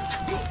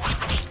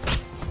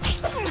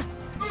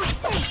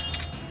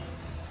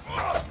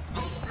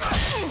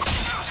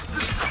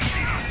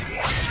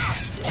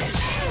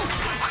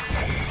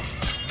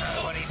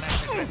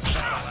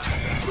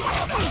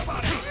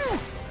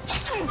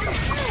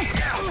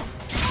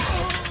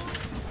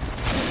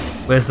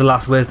 Where's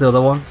the other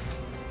one?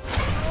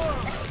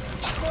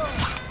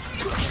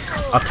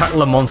 I'll tackle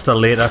the monster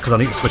later because I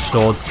need to switch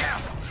swords.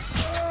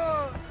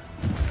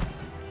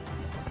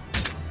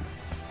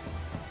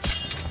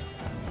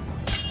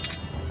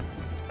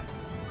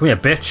 Come here,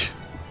 bitch.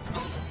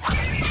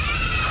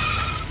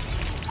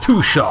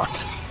 Two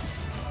shot.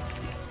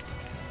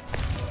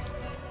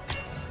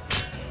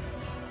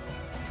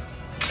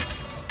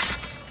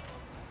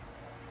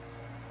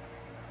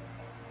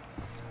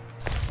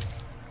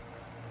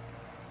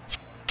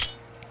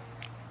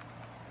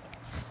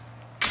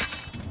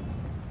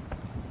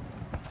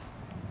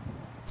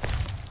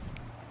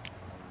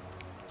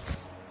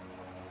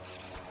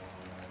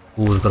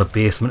 Ooh, we've got a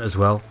basement as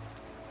well.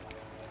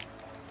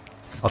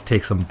 I'll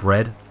take some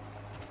bread.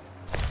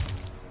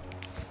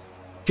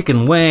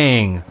 Chicken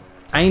wing!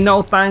 Ain't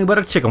no thing but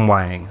a chicken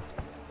wing.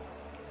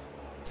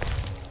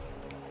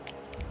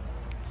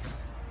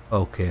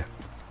 Okay.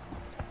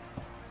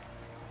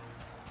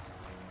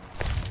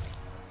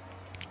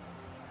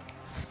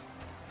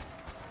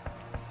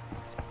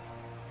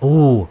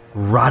 Oh,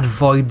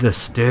 Radvoid the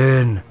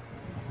Stern.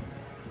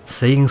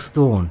 Seeing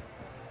Stone.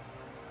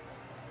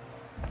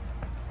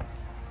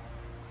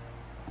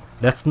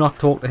 Let's not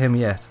talk to him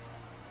yet.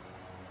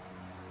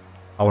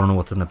 I want to know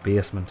what's in the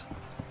basement.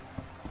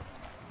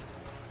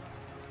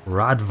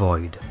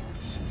 Radvoid.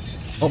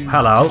 Oh,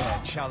 hello.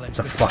 It's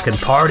a fucking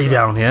party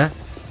down here.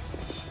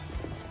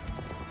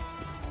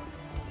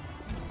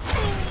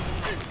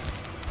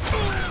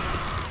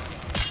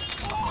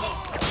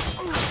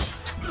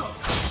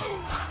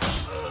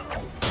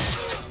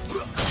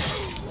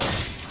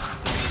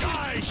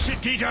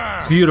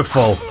 spider!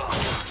 Beautiful.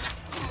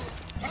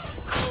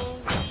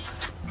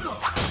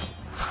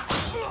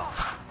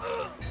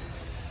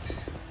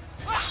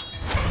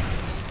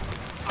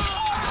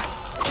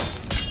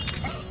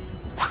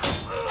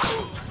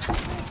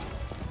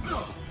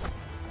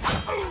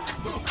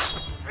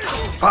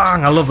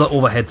 Bang! I love that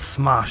overhead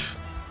smash.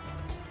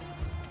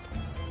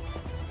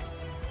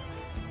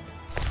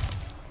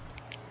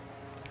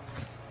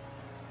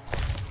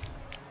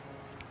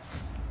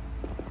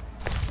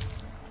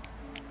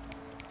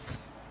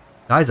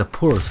 Guys are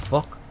poor as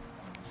fuck.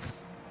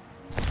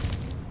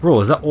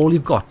 Bro, is that all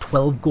you've got?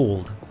 12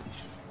 gold?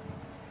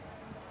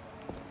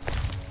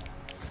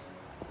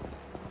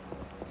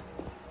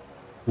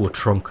 Oh, a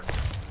trunk.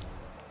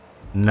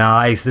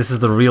 Nice, this is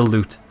the real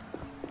loot.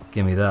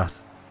 Give me that.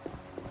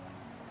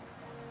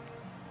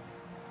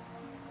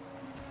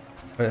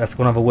 Right, let's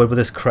go and have a word with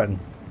this cretin.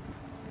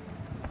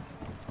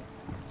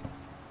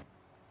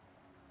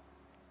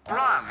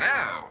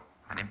 Bravo!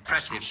 An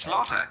impressive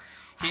slaughter.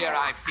 Here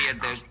I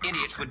feared those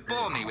idiots would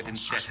bore me with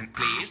incessant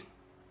pleas,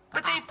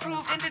 but they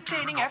proved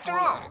entertaining after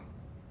all.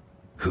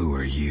 Who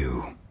are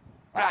you?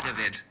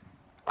 Radovid,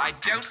 I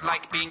don't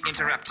like being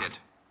interrupted.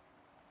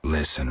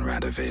 Listen,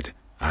 Radovid,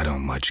 I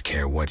don't much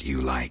care what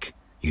you like.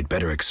 You'd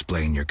better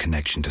explain your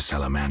connection to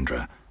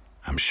Salamandra.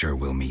 I'm sure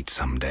we'll meet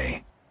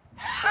someday.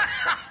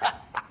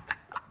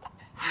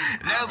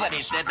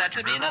 Nobody said that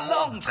to me in a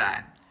long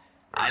time.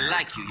 I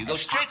like you. You go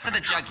straight for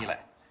the jugular.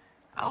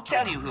 I'll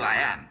tell you who I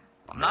am.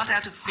 I'm not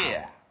out of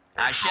fear.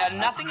 I share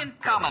nothing in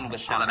common with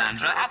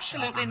Salamandra,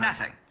 absolutely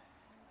nothing.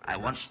 I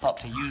once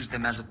thought to use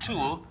them as a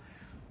tool,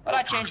 but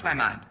I changed my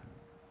mind.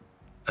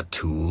 A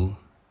tool?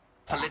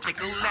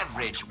 Political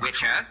leverage,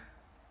 Witcher.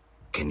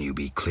 Can you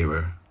be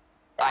clearer?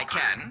 I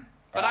can,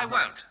 but I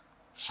won't.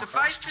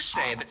 Suffice to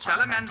say that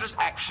Salamandra's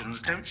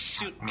actions don't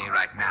suit me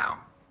right now,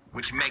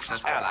 which makes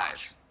us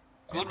allies.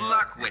 Good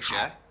luck,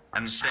 Witcher,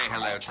 and say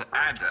hello to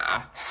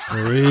Ada.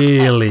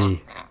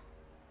 Really?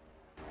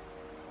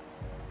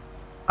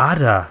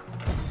 Ada?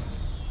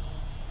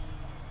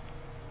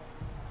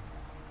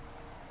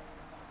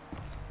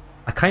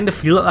 I kind of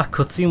feel like that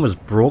cutscene was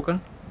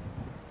broken.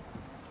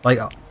 Like,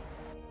 I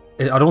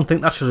don't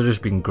think that should have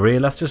just been grey.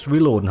 Let's just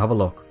reload and have a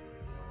look.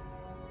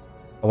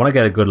 I want to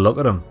get a good look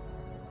at him.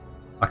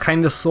 I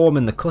kind of saw him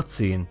in the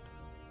cutscene,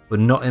 but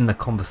not in the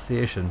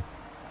conversation.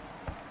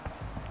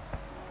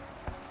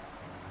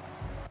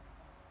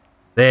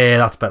 There,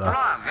 that's better.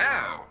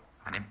 Bravo!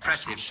 An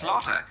impressive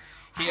slaughter.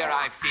 Here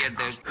I feared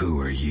those... Who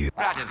are you?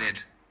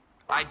 Radovid.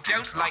 I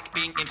don't like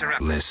being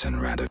interrupted. Listen,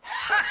 Radovid.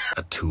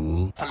 A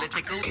tool?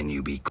 Political... Can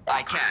you be...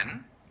 I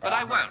can, but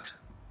I won't.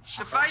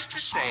 Suffice to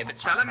say that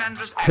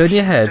Salamandra's Turn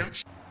your head.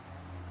 don't...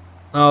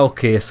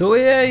 Okay, so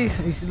yeah,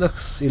 he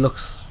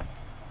looks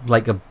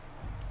like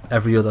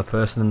every other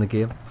person in the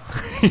game.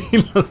 He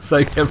looks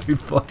like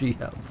everybody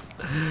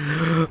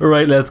else.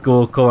 Right, let's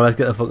go. Come on, let's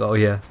get the fuck out of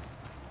here.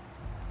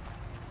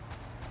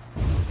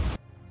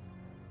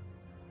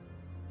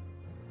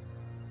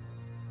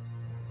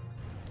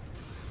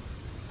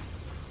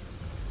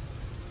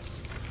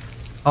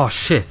 Oh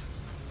shit.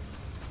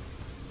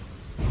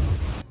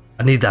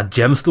 I need that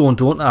gemstone,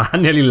 don't I? I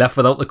nearly left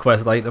without the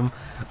quest item.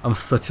 I'm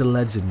such a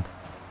legend.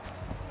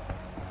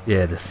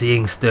 Yeah, the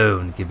Seeing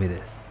Stone. Give me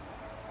this.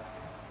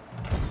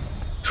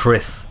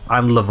 Triss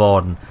and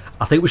Lavorden.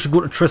 I think we should go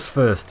to Triss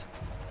first.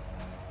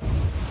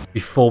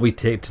 Before we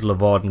take to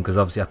Lavorden, because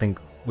obviously I think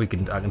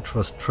I can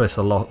trust Triss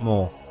a lot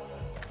more.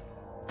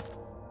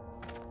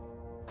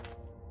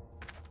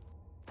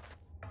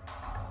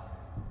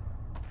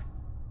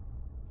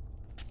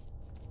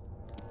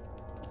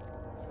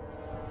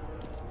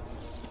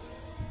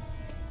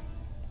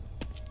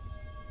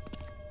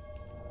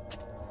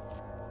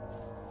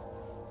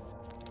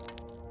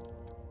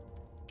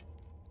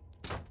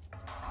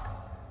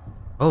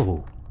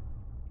 Oh.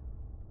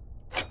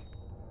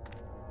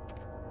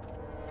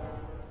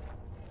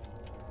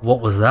 What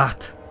was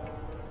that?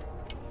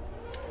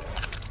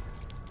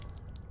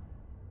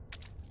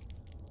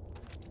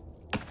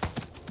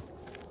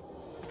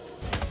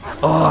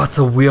 Oh, it's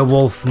a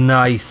werewolf.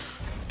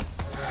 Nice.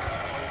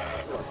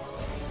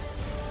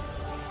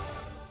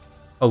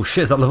 Oh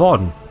shit, is that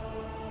Lavorden?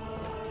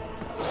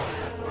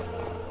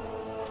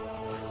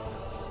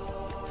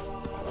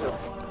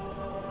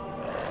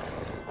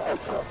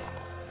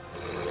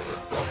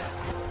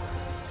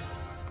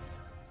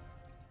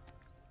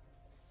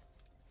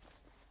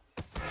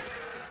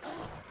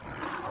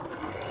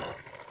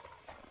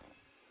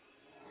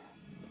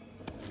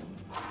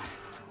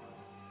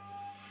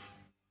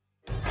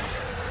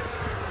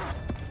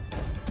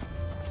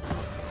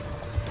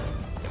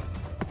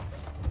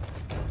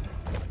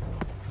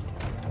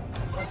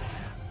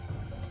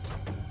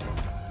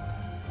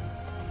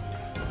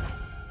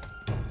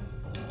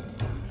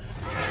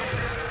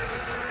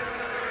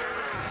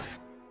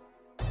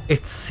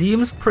 It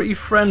seems pretty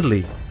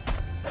friendly.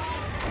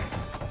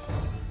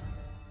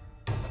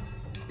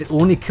 It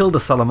only killed a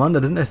salamander,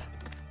 didn't it?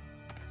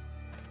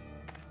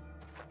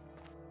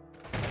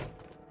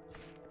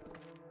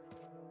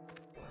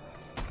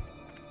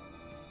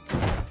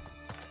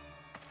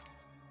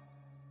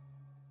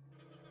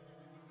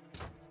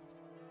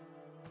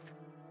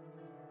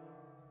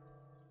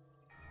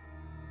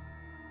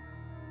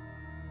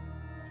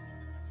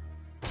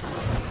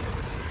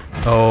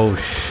 Oh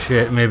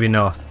shit, maybe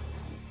not.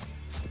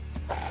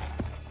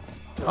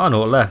 Oh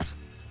no, it left.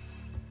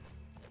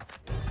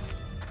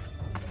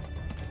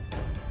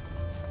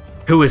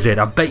 Who is it?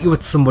 I bet you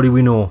it's somebody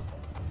we know.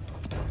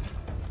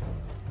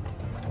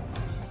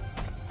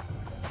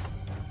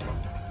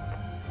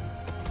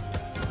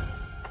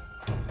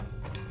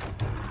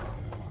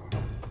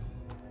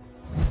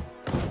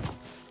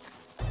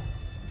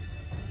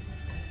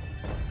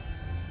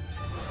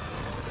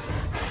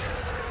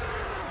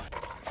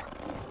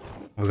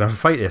 We're gonna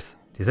fight it,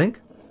 do you think?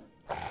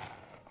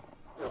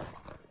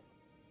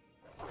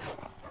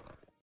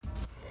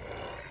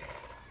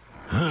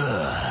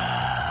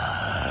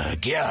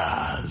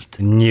 Geralt.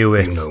 Knew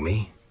it. You know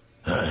me?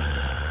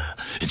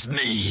 It's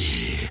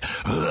me.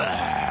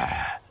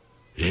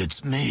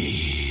 It's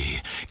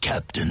me,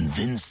 Captain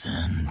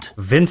Vincent.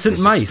 Vincent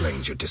This Mice.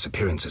 explains your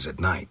disappearances at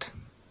night.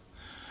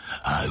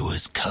 I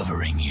was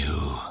covering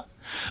you.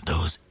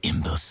 Those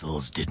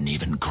imbeciles didn't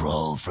even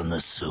crawl from the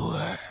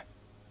sewer.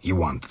 You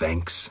want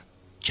thanks?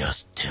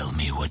 Just tell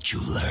me what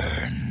you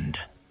learned.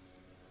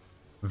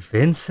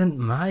 Vincent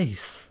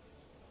Mice.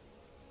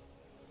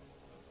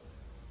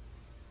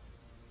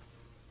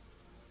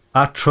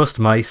 I trust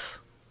mice.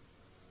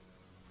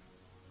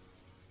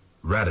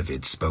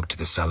 Radovid spoke to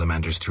the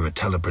salamanders through a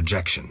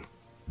teleprojection.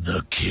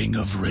 The King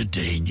of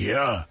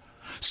Redania?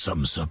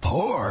 Some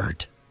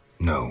support?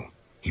 No,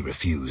 he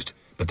refused,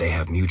 but they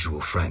have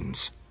mutual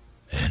friends.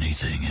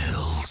 Anything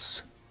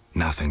else?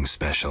 Nothing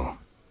special.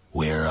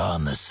 We're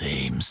on the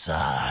same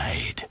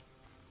side.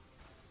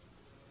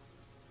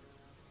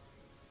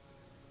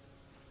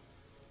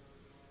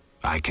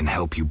 I can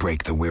help you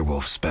break the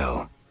werewolf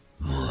spell.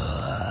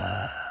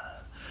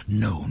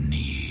 No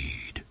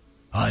need.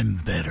 I'm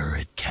better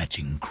at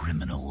catching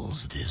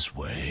criminals this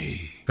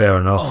way. Fair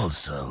enough.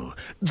 Also,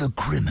 the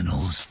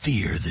criminals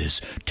fear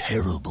this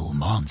terrible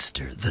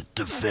monster that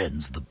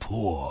defends the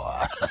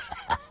poor.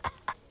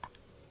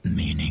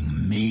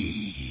 Meaning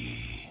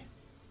me.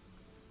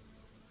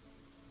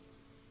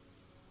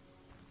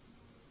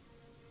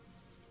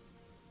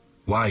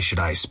 Why should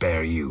I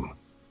spare you?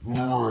 Why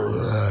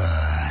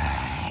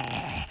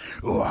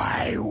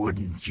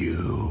wouldn't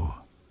you?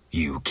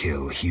 You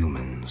kill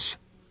humans.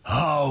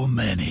 How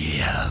many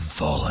have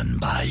fallen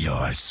by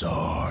your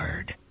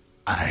sword?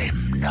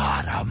 I'm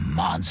not a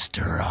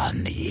monster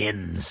on the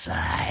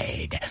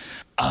inside,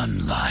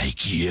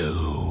 unlike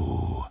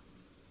you.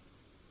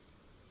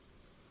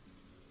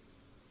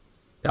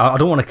 I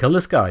don't want to kill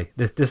this guy.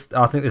 I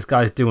think this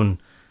guy's doing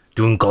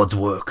God's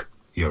work.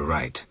 You're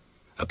right.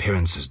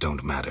 Appearances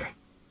don't matter.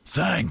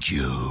 Thank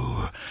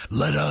you.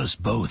 Let us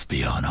both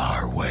be on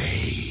our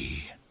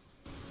way.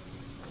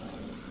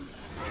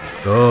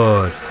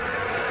 Good.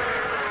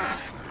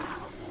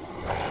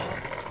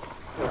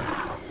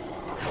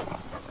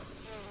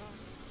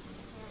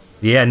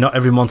 Yeah, not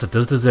every monster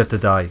does deserve to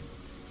die.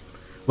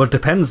 Well, it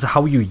depends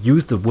how you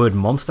use the word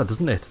monster,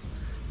 doesn't it?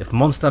 If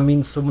monster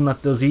means someone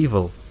that does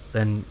evil,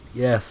 then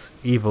yes,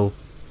 evil,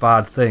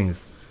 bad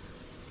things.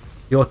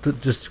 If you're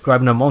just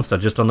describing a monster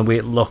just on the way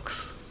it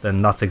looks,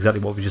 then that's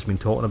exactly what we've just been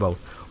talking about.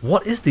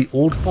 What is the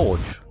Old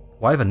Forge?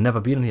 Why have I never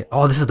been in here?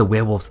 Oh, this is the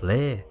werewolf's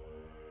lair.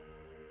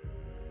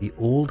 The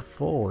Old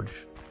Forge.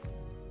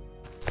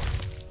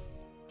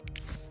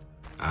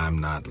 I'm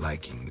not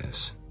liking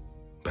this.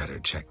 Better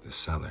check the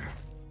cellar.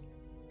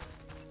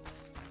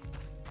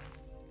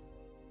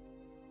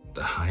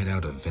 The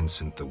hideout of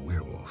Vincent the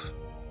Werewolf.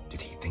 Did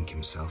he think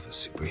himself a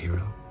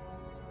superhero?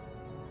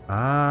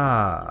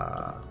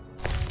 Ah.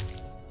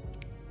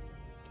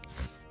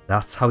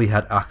 That's how he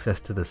had access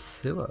to the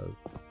sewers.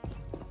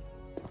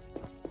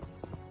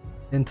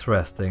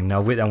 Interesting.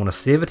 Now wait, I want to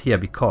save it here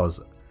because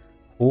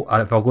if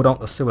I go down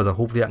to the sewers,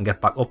 hopefully I can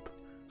get back up.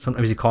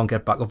 Sometimes you can't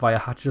get back up via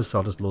hatches, so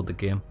I'll just load the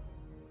game.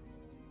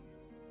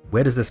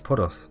 Where does this put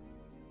us?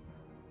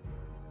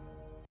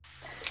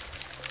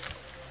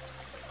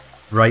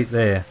 Right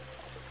there.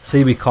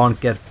 See, we can't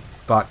get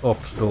back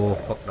up, so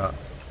fuck that.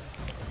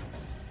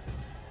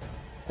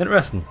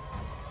 Interesting.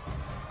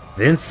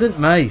 Vincent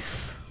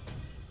Mice.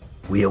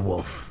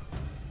 Werewolf.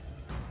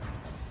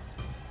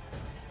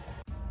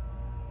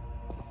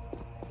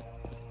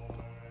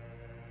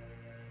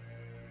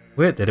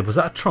 Wait, was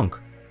that a trunk?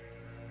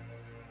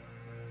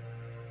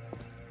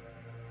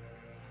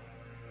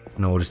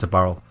 No, just a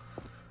barrel.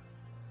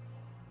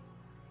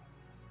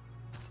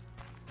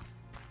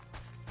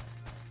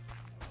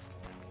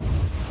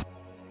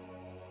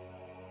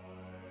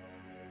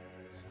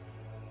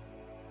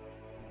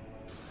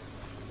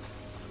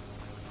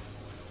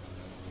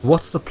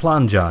 What's the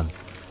plan, Jan?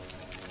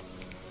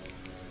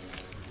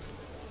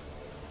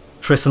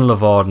 Tristan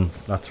Lavarden,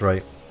 that's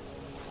right.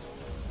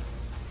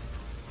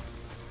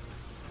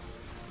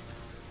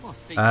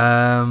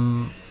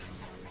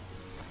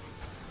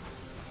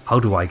 How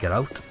do I get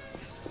out?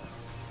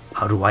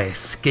 How do I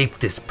escape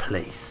this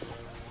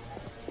place?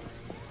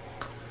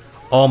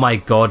 Oh my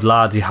god,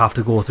 lads, you have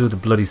to go through the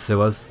bloody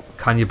sewers.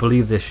 Can you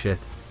believe this shit?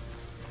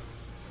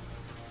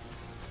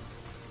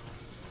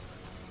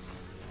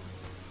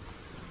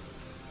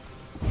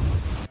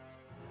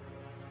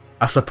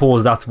 I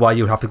suppose that's why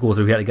you'd have to go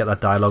through here to get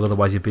that dialogue,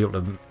 otherwise you'd be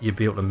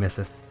able to miss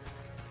it.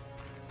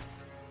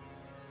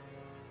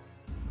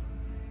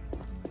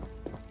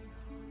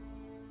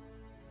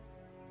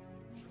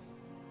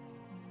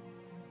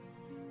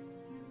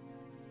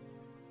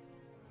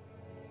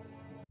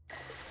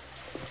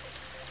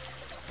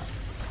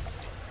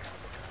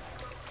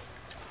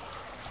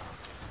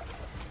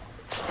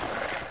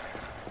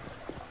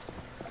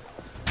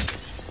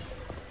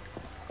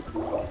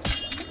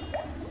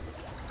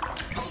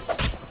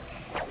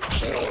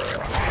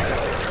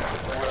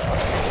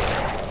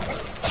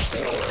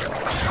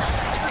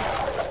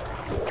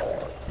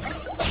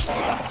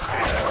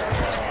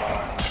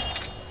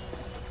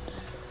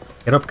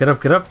 Get up, get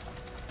up, get up.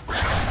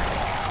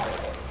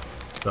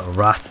 Little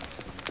rat.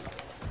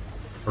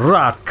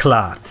 Rat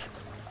clat.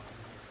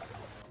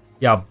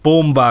 Yeah,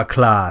 bomba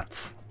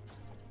clat.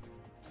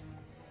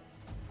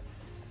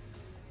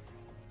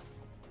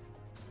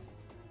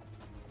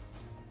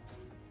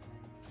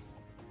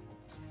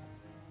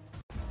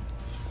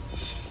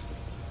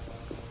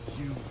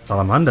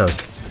 Salamanders.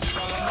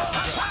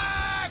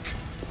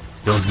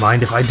 Don't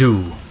mind if I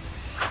do.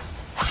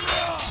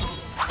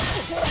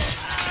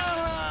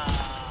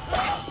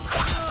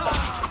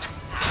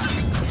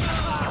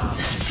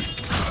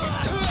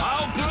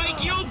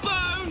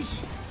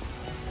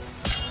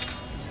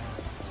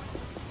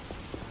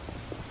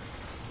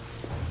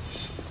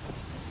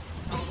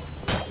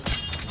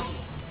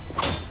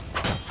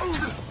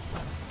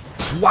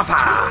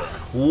 Wappa!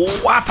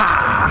 Wappa!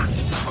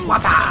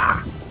 Wappa!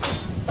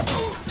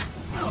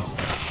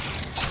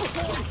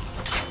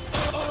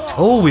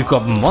 Oh, we've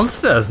got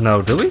monsters now,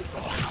 do we?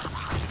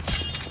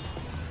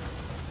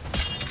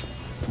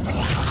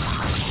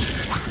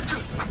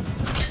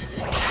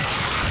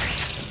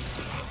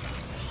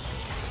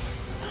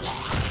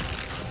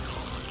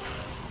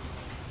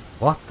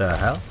 What the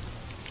hell?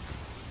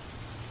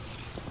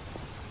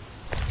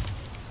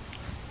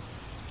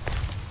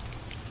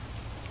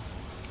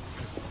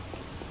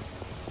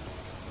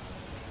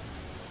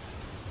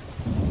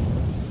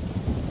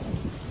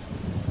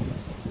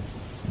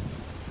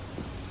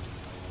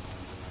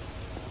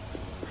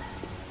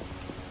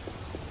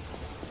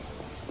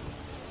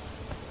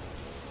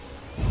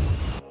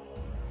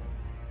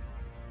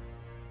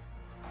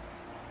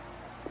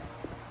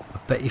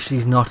 Bet you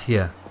she's not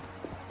here.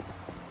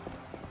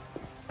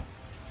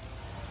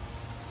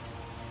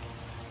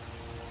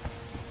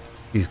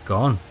 She's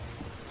gone.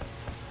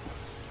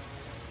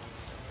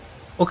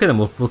 Okay then,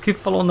 we'll keep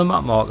following the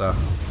map marker.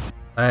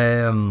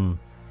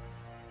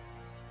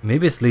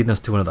 Maybe it's leading us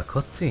to another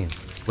cutscene.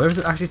 Where is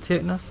it actually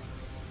taking us?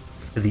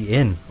 To the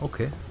inn.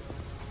 Okay.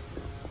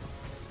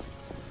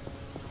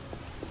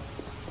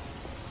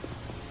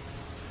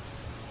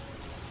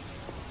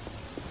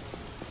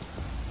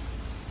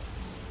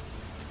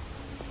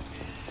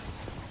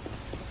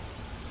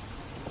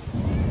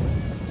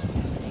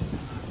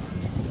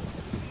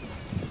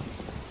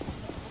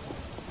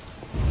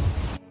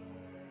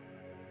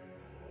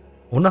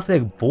 I wonder if they're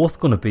both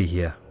going to be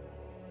here.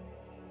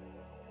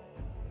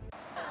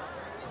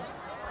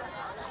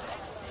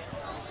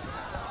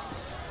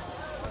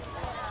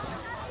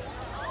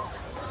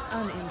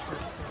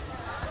 Uninteresting.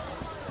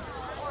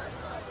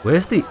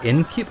 Where's the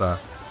innkeeper?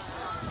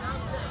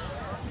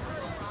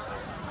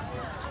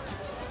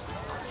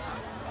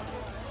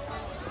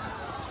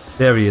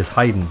 There he is,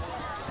 hiding.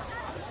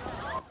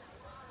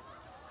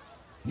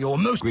 Your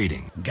most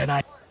greeting. Can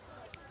I?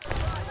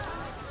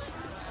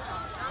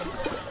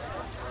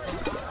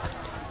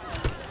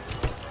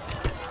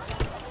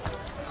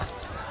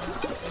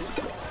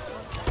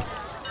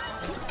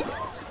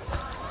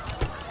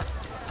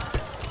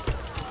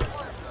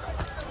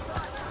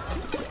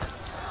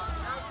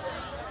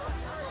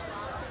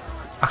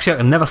 Actually, I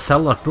can never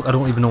sell that book. I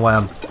don't even know why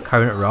I'm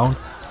carrying it around.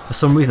 For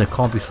some reason, it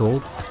can't be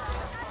sold.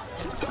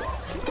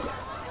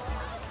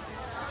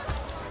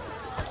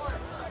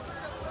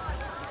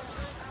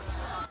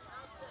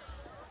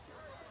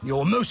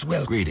 You're most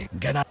well greeting.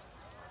 Can I?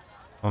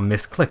 I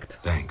misclicked.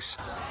 Thanks.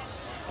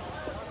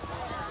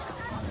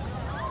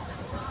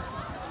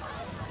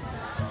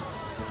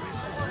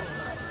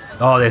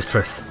 Oh, there's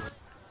Triss.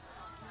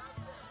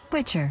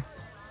 Witcher.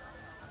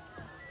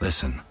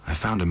 Listen, I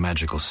found a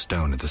magical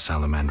stone at the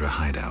Salamandra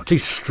hideout.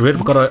 She's straight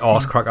up got her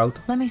arse crack out.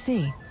 Let me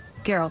see.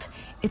 Geralt,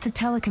 it's a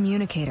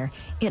telecommunicator.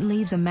 It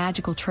leaves a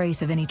magical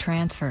trace of any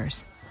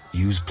transfers.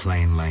 Use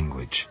plain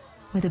language.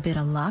 With a bit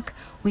of luck,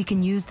 we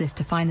can use this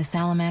to find the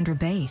Salamandra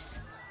base.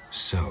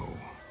 So?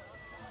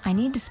 I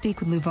need to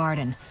speak with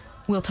Luvarden.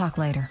 We'll talk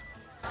later.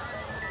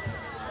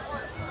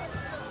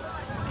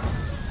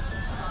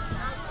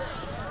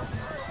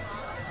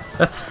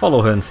 Let's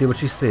follow her and see what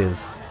she says.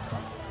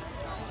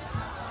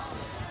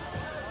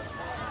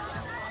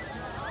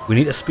 We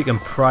need to speak in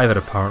private,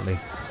 apparently.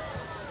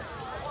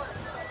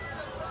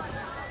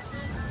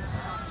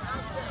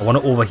 I want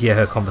to overhear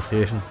her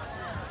conversation.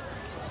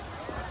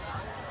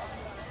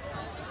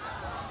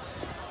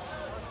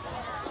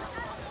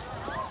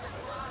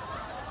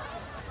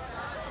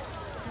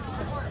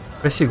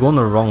 Is she going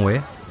the wrong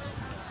way?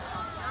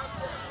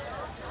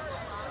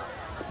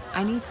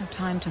 some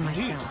time to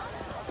myself.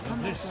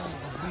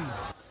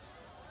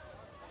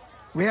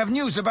 We have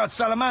news about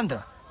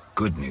Salamandra.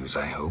 Good news,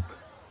 I hope.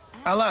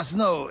 Alas,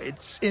 no.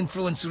 Its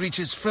influence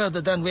reaches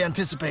further than we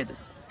anticipated.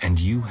 And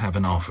you have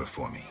an offer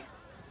for me.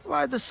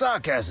 Why the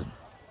sarcasm?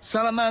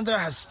 Salamandra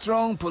has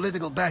strong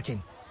political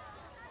backing.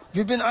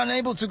 We've been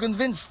unable to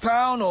convince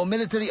town or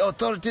military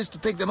authorities to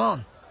take them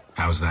on.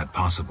 How's that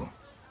possible?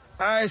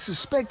 I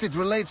suspect it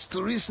relates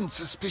to recent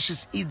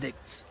suspicious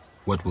edicts.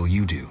 What will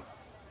you do?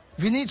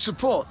 We need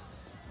support.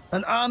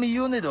 An army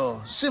unit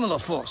or similar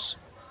force.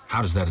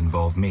 How does that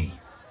involve me?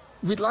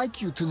 We'd like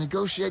you to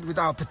negotiate with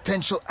our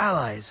potential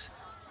allies.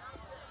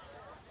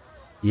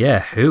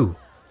 Yeah, who?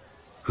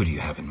 Who do you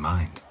have in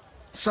mind?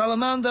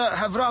 Salamander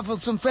have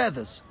ruffled some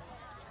feathers.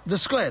 The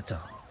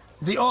Squatter,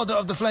 the Order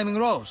of the Flaming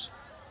Rose.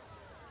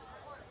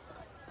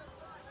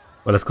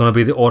 Well, it's going to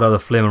be the Order of the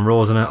Flaming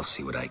Rose, isn't it? I'll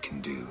see what I can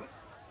do.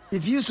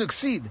 If you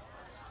succeed,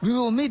 we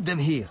will meet them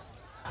here.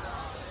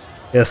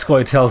 Yeah,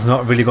 Scotty Tell's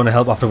not really going to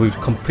help after we've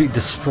completely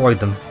destroyed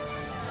them.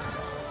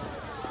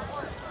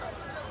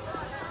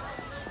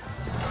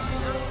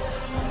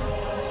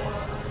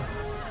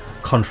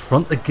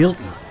 Confront the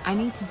guilty. I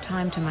need some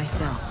time to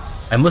myself.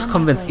 I must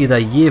convince either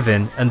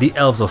Yevon and the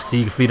elves or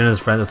Siegfried and his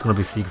friends. It's going to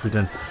be Siegfried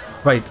and...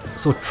 Right,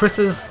 so Triss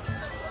is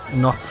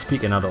not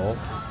speaking at all.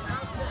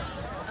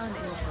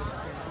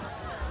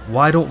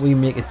 Why don't we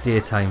make it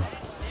daytime?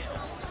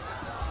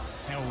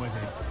 Hell with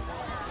it.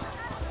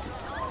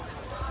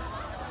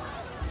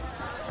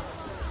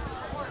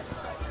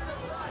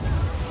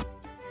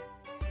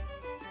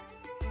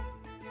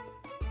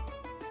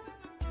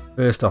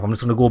 First off, I'm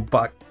just going to go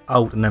back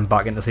out and then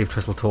back in to see if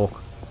Triss will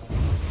talk.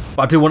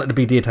 But I do want it to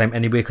be daytime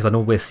anyway, because I know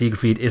where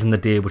Siegfried is in the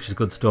day, which is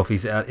good stuff.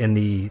 He's in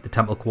the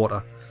temple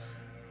quarter.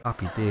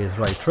 Happy days.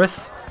 Right,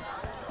 Triss.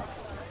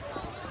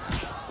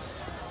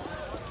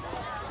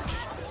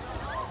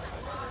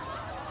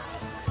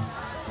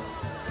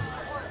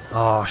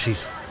 Oh,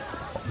 she's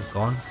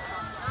gone.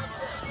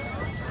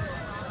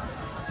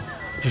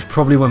 She's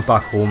probably went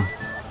back home.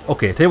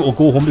 Okay, tell you what,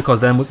 we'll go home because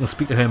then we can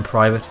speak to her in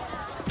private.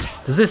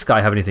 Does this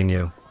guy have anything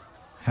new?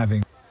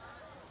 Having...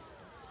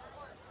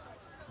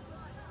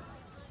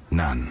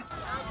 None.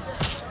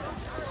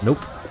 Nope.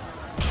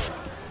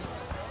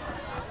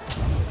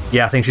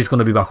 Yeah, I think she's going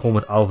to be back home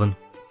with Alvin.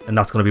 And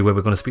that's going to be where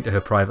we're going to speak to her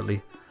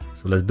privately.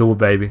 So let's do it,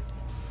 baby.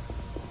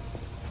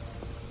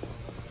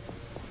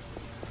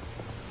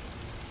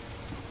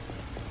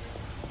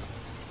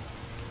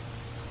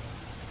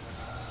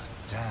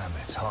 Damn,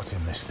 it's hot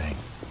in this thing.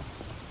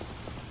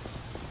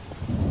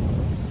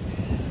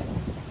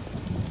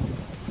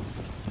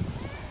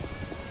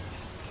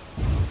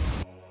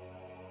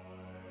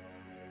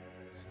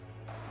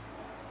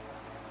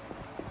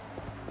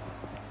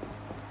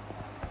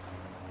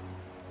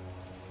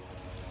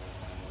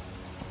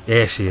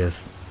 There she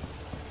is.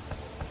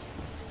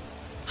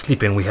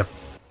 Sleeping, we have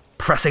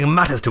pressing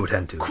matters to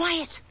attend to.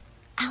 Quiet!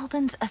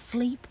 Alvin's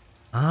asleep.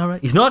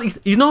 Alright. He's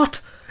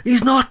not!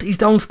 He's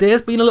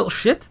downstairs being a little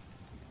shit.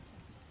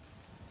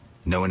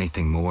 Know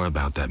anything more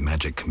about that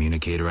magic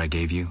communicator I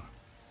gave you?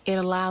 It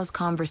allows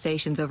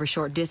conversations over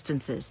short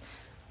distances.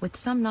 With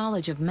some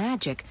knowledge of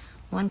magic,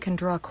 one can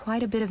draw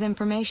quite a bit of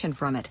information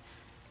from it.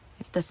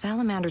 If the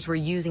salamanders were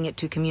using it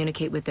to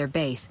communicate with their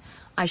base,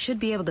 I should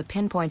be able to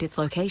pinpoint its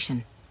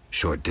location.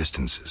 Short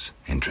distances.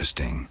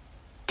 Interesting.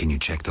 Can you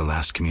check the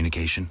last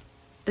communication?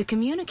 The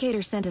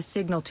communicator sent a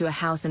signal to a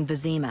house in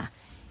Viziman.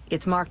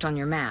 It's marked on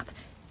your map.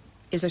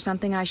 Is there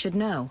something I should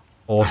know?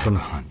 Awesome. I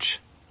have a hunch.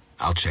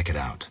 I'll check it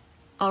out.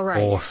 All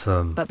right.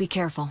 Awesome. But be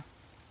careful.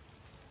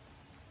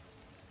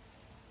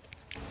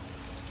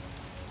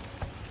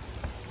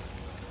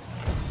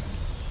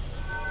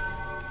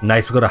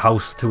 Nice, we've got a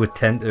house to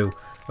attend to.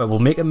 Right, we'll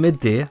make it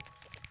midday.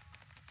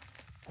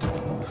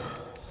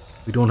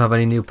 We don't have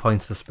any new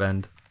points to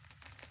spend.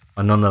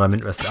 And none that I'm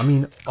interested. I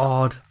mean,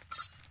 odd.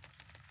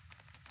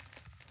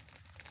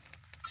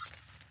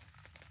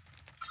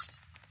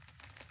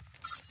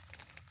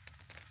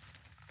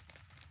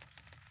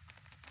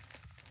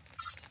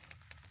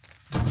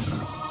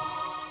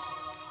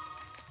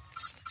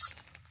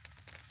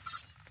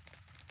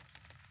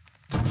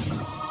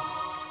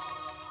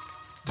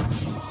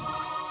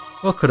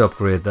 What could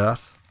upgrade that?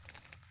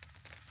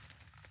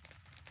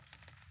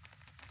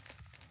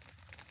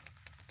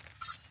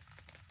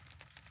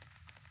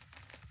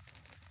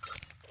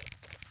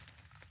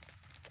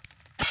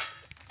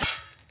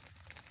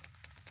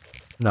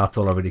 No, that's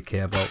all I really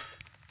care about.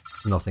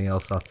 Nothing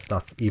else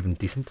that's even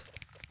decent.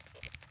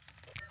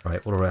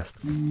 Right, what a rest.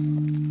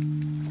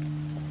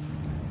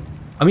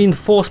 I mean,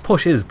 force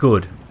push is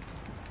good,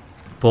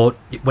 but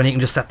when you can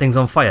just set things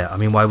on fire, I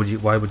mean, why would you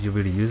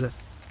really use it?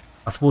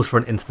 I suppose for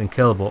an instant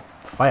kill, but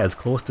fire's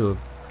close to it.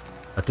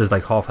 That does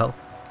like half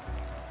health.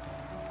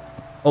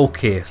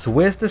 Okay, so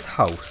where's this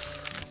house?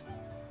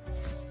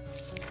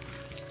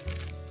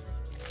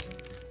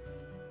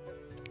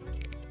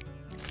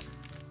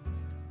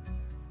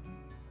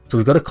 So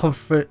we've got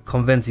to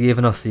convince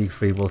Yevon or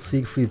Siegfried. Well,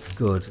 Siegfried's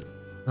good.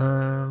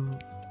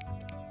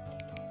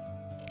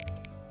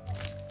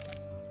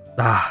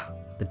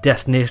 The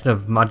destination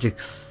of magic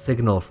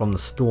signal from the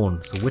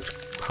stone. So which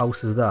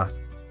house is that?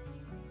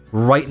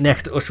 Right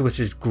next to Usher, which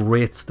is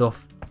great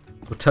stuff.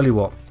 But tell you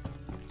what.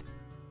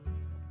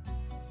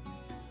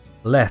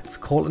 Let's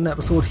call it an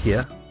episode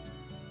here.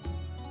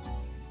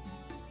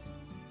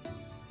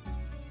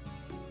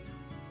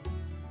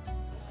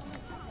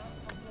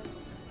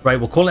 Right,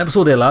 we'll call it an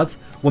episode there, lads.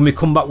 When we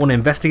come back, we'll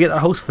investigate that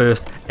house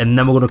first, and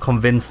then we're going to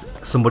convince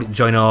somebody to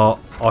join our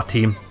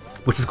team,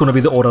 which is going to be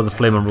the Order of the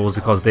Flaming Rose,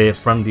 because they're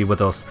friendly with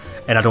us,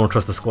 and I don't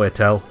trust the Squire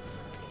Tell.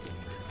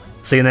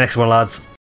 See you in the next one, lads.